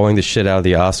 "Someone is Trolling the Shit Out of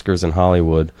the Oscars in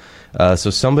Hollywood." So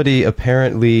somebody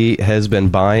apparently has been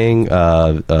buying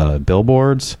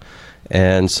billboards,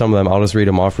 and some of them, I'll just read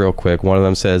them off real quick. One of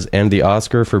them says, "And the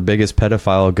Oscar for biggest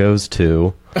pedophile goes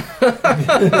to."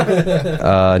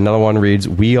 Another one reads,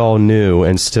 "We all knew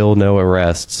and still no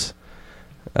arrests."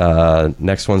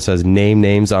 Next one says, "Name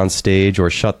names on stage or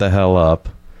shut the hell up."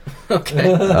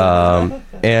 Okay.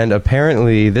 And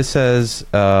apparently this says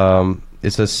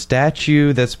it's a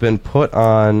statue that's been put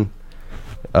on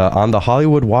the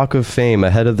Hollywood Walk of Fame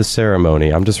ahead of the ceremony.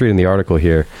 I'm just reading the article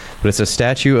here, but it's a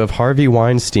statue of Harvey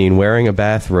Weinstein wearing a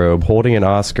bathrobe, holding an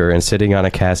Oscar, and sitting on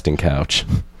a casting couch.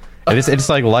 And it's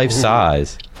like life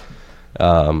size.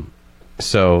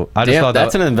 So I just thought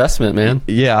that's an investment, man.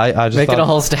 Yeah, I just make it a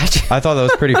whole statue. I thought that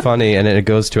was pretty funny, and it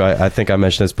goes to I think I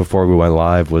mentioned this before we went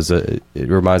live. It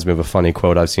reminds me of a funny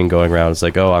quote I've seen going around. It's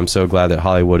like, "Oh, I'm so glad that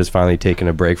Hollywood is finally taking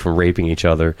a break from raping each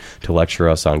other to lecture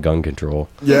us on gun control."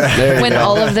 Yeah, when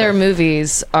all of their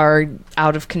movies are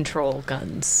out of control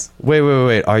guns.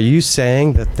 Wait! Are you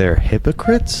saying that they're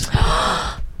hypocrites?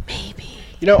 Maybe.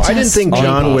 I didn't think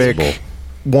John Wick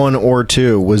 1 or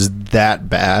 2 was that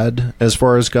bad as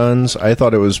far as guns. I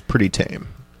thought it was pretty tame,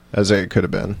 as it could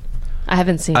have been. I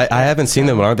haven't seen. I haven't seen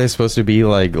them. But aren't they supposed to be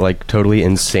like totally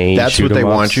insane? That's what they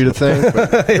want you to think.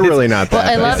 But they're really not that.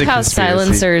 Well, I bad. love how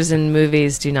silencers in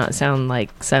movies do not sound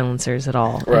like silencers at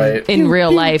all. Right. In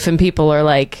real life, and people are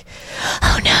like,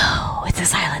 "Oh no, it's a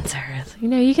silencer."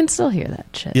 You can still hear that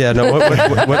shit. Yeah, no. When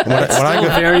I go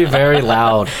very, very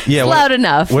loud. Yeah, it's loud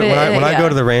enough. When I go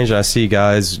to the range and I see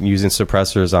guys using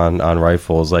suppressors on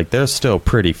rifles, like they're still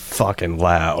pretty fucking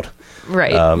loud.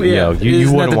 Right.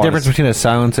 You wouldn't want the difference to... between a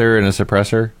silencer and a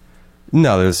suppressor?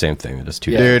 No, they're the same thing. They're just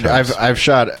two. Dude, terms. I've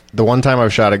shot the one time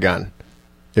I've shot a gun.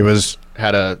 It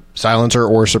had a silencer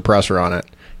or suppressor on it,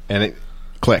 and it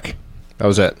click. That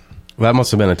was it. Well, that must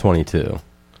have been a 22.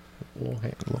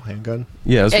 Little handgun.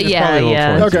 Yeah, it's probably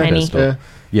a little 22 Okay. pistol.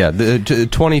 Yeah, the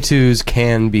 22s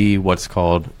can be what's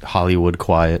called Hollywood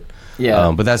quiet.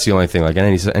 Yeah, but that's the only thing. Like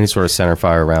any sort of center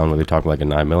fire round, whether you're talking like a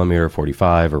 9mm,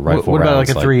 45, or rifle what about rounds,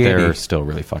 like a 380? They're still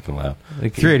really fucking loud.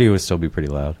 Like 380 would still be pretty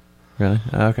loud. Really?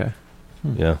 Okay.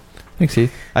 Yeah. Thanks,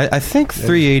 Heath. I think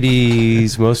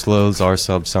 380's most loads are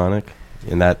subsonic,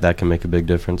 and that can make a big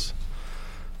difference.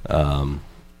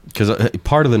 Because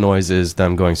part of the noise is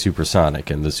them going supersonic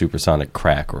and the supersonic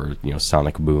crack or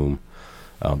sonic boom.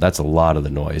 That's a lot of the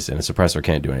noise, and a suppressor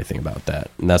can't do anything about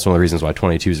that. And that's one of the reasons why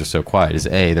 22s are so quiet. Is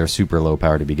A, they're super low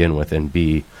power to begin with, and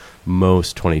B,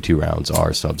 most 22 rounds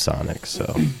are subsonic.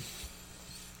 So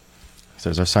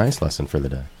there's our science lesson for the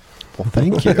day. Well,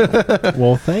 thank you.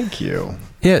 Well, thank you.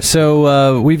 Yeah,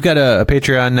 so we've got a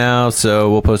Patreon now, so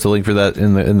we'll post a link for that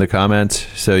in the comments,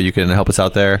 so you can help us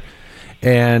out there.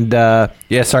 And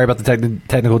yeah, sorry about the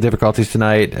technical difficulties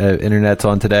tonight. Internet's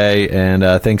on today, and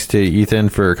thanks to Ethan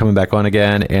for coming back on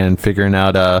again and figuring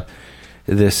out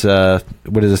this.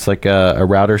 What is this, like a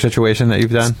router situation that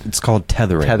you've done? It's called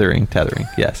tethering. Tethering.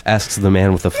 Yes. Asks the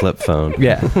man with the flip phone.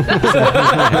 Yeah.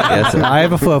 Yes, I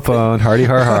have a flip phone. Hardy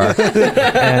har har.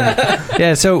 And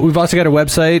yeah, so we've also got a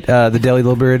website,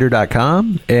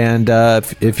 thedailyliberator.com, and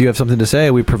if you have something to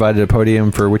say, we provided a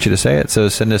podium for which you to say it. So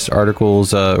send us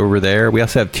articles over there. We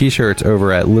also have T-shirts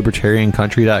over at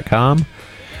libertariancountry.com.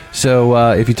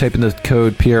 So if you type in the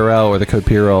code PRL or the code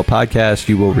PRL podcast,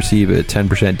 you will receive a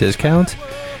 10% discount.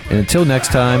 And until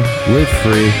next time, live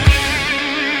free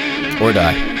Or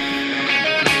die.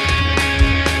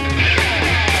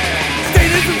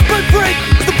 Statism's footprint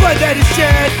is the blood that is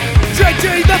shed,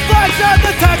 drenching the flags of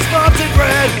the tax bombs in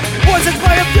red. Poisons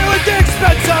by a few at the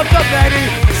expense of the many,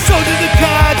 sold to the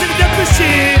gods and the death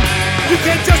machine. You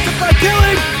can't justify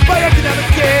killing by economic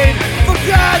gain. For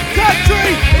God,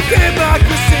 country, and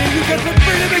democracy, you can put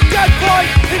freedom and gunpoint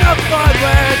in a foreign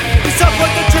land. You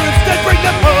support the troops, then bring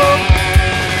them home.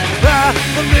 I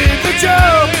believe that you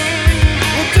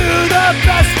will do the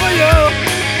best for you,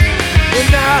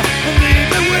 and I believe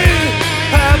that we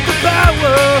have the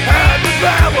power,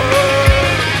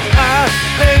 I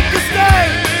hate the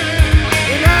state,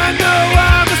 and I know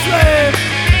I'm a slave.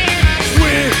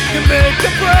 We can make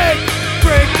a break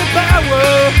the power.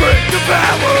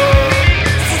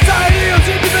 Society owes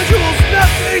individuals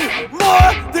nothing more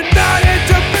than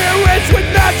non-interference with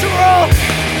natural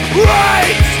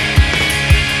rights.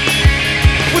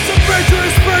 Once a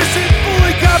virtuous person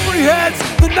fully comprehends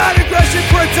the non-aggression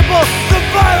principle, the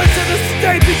violence in the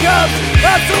state becomes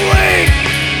obsolete.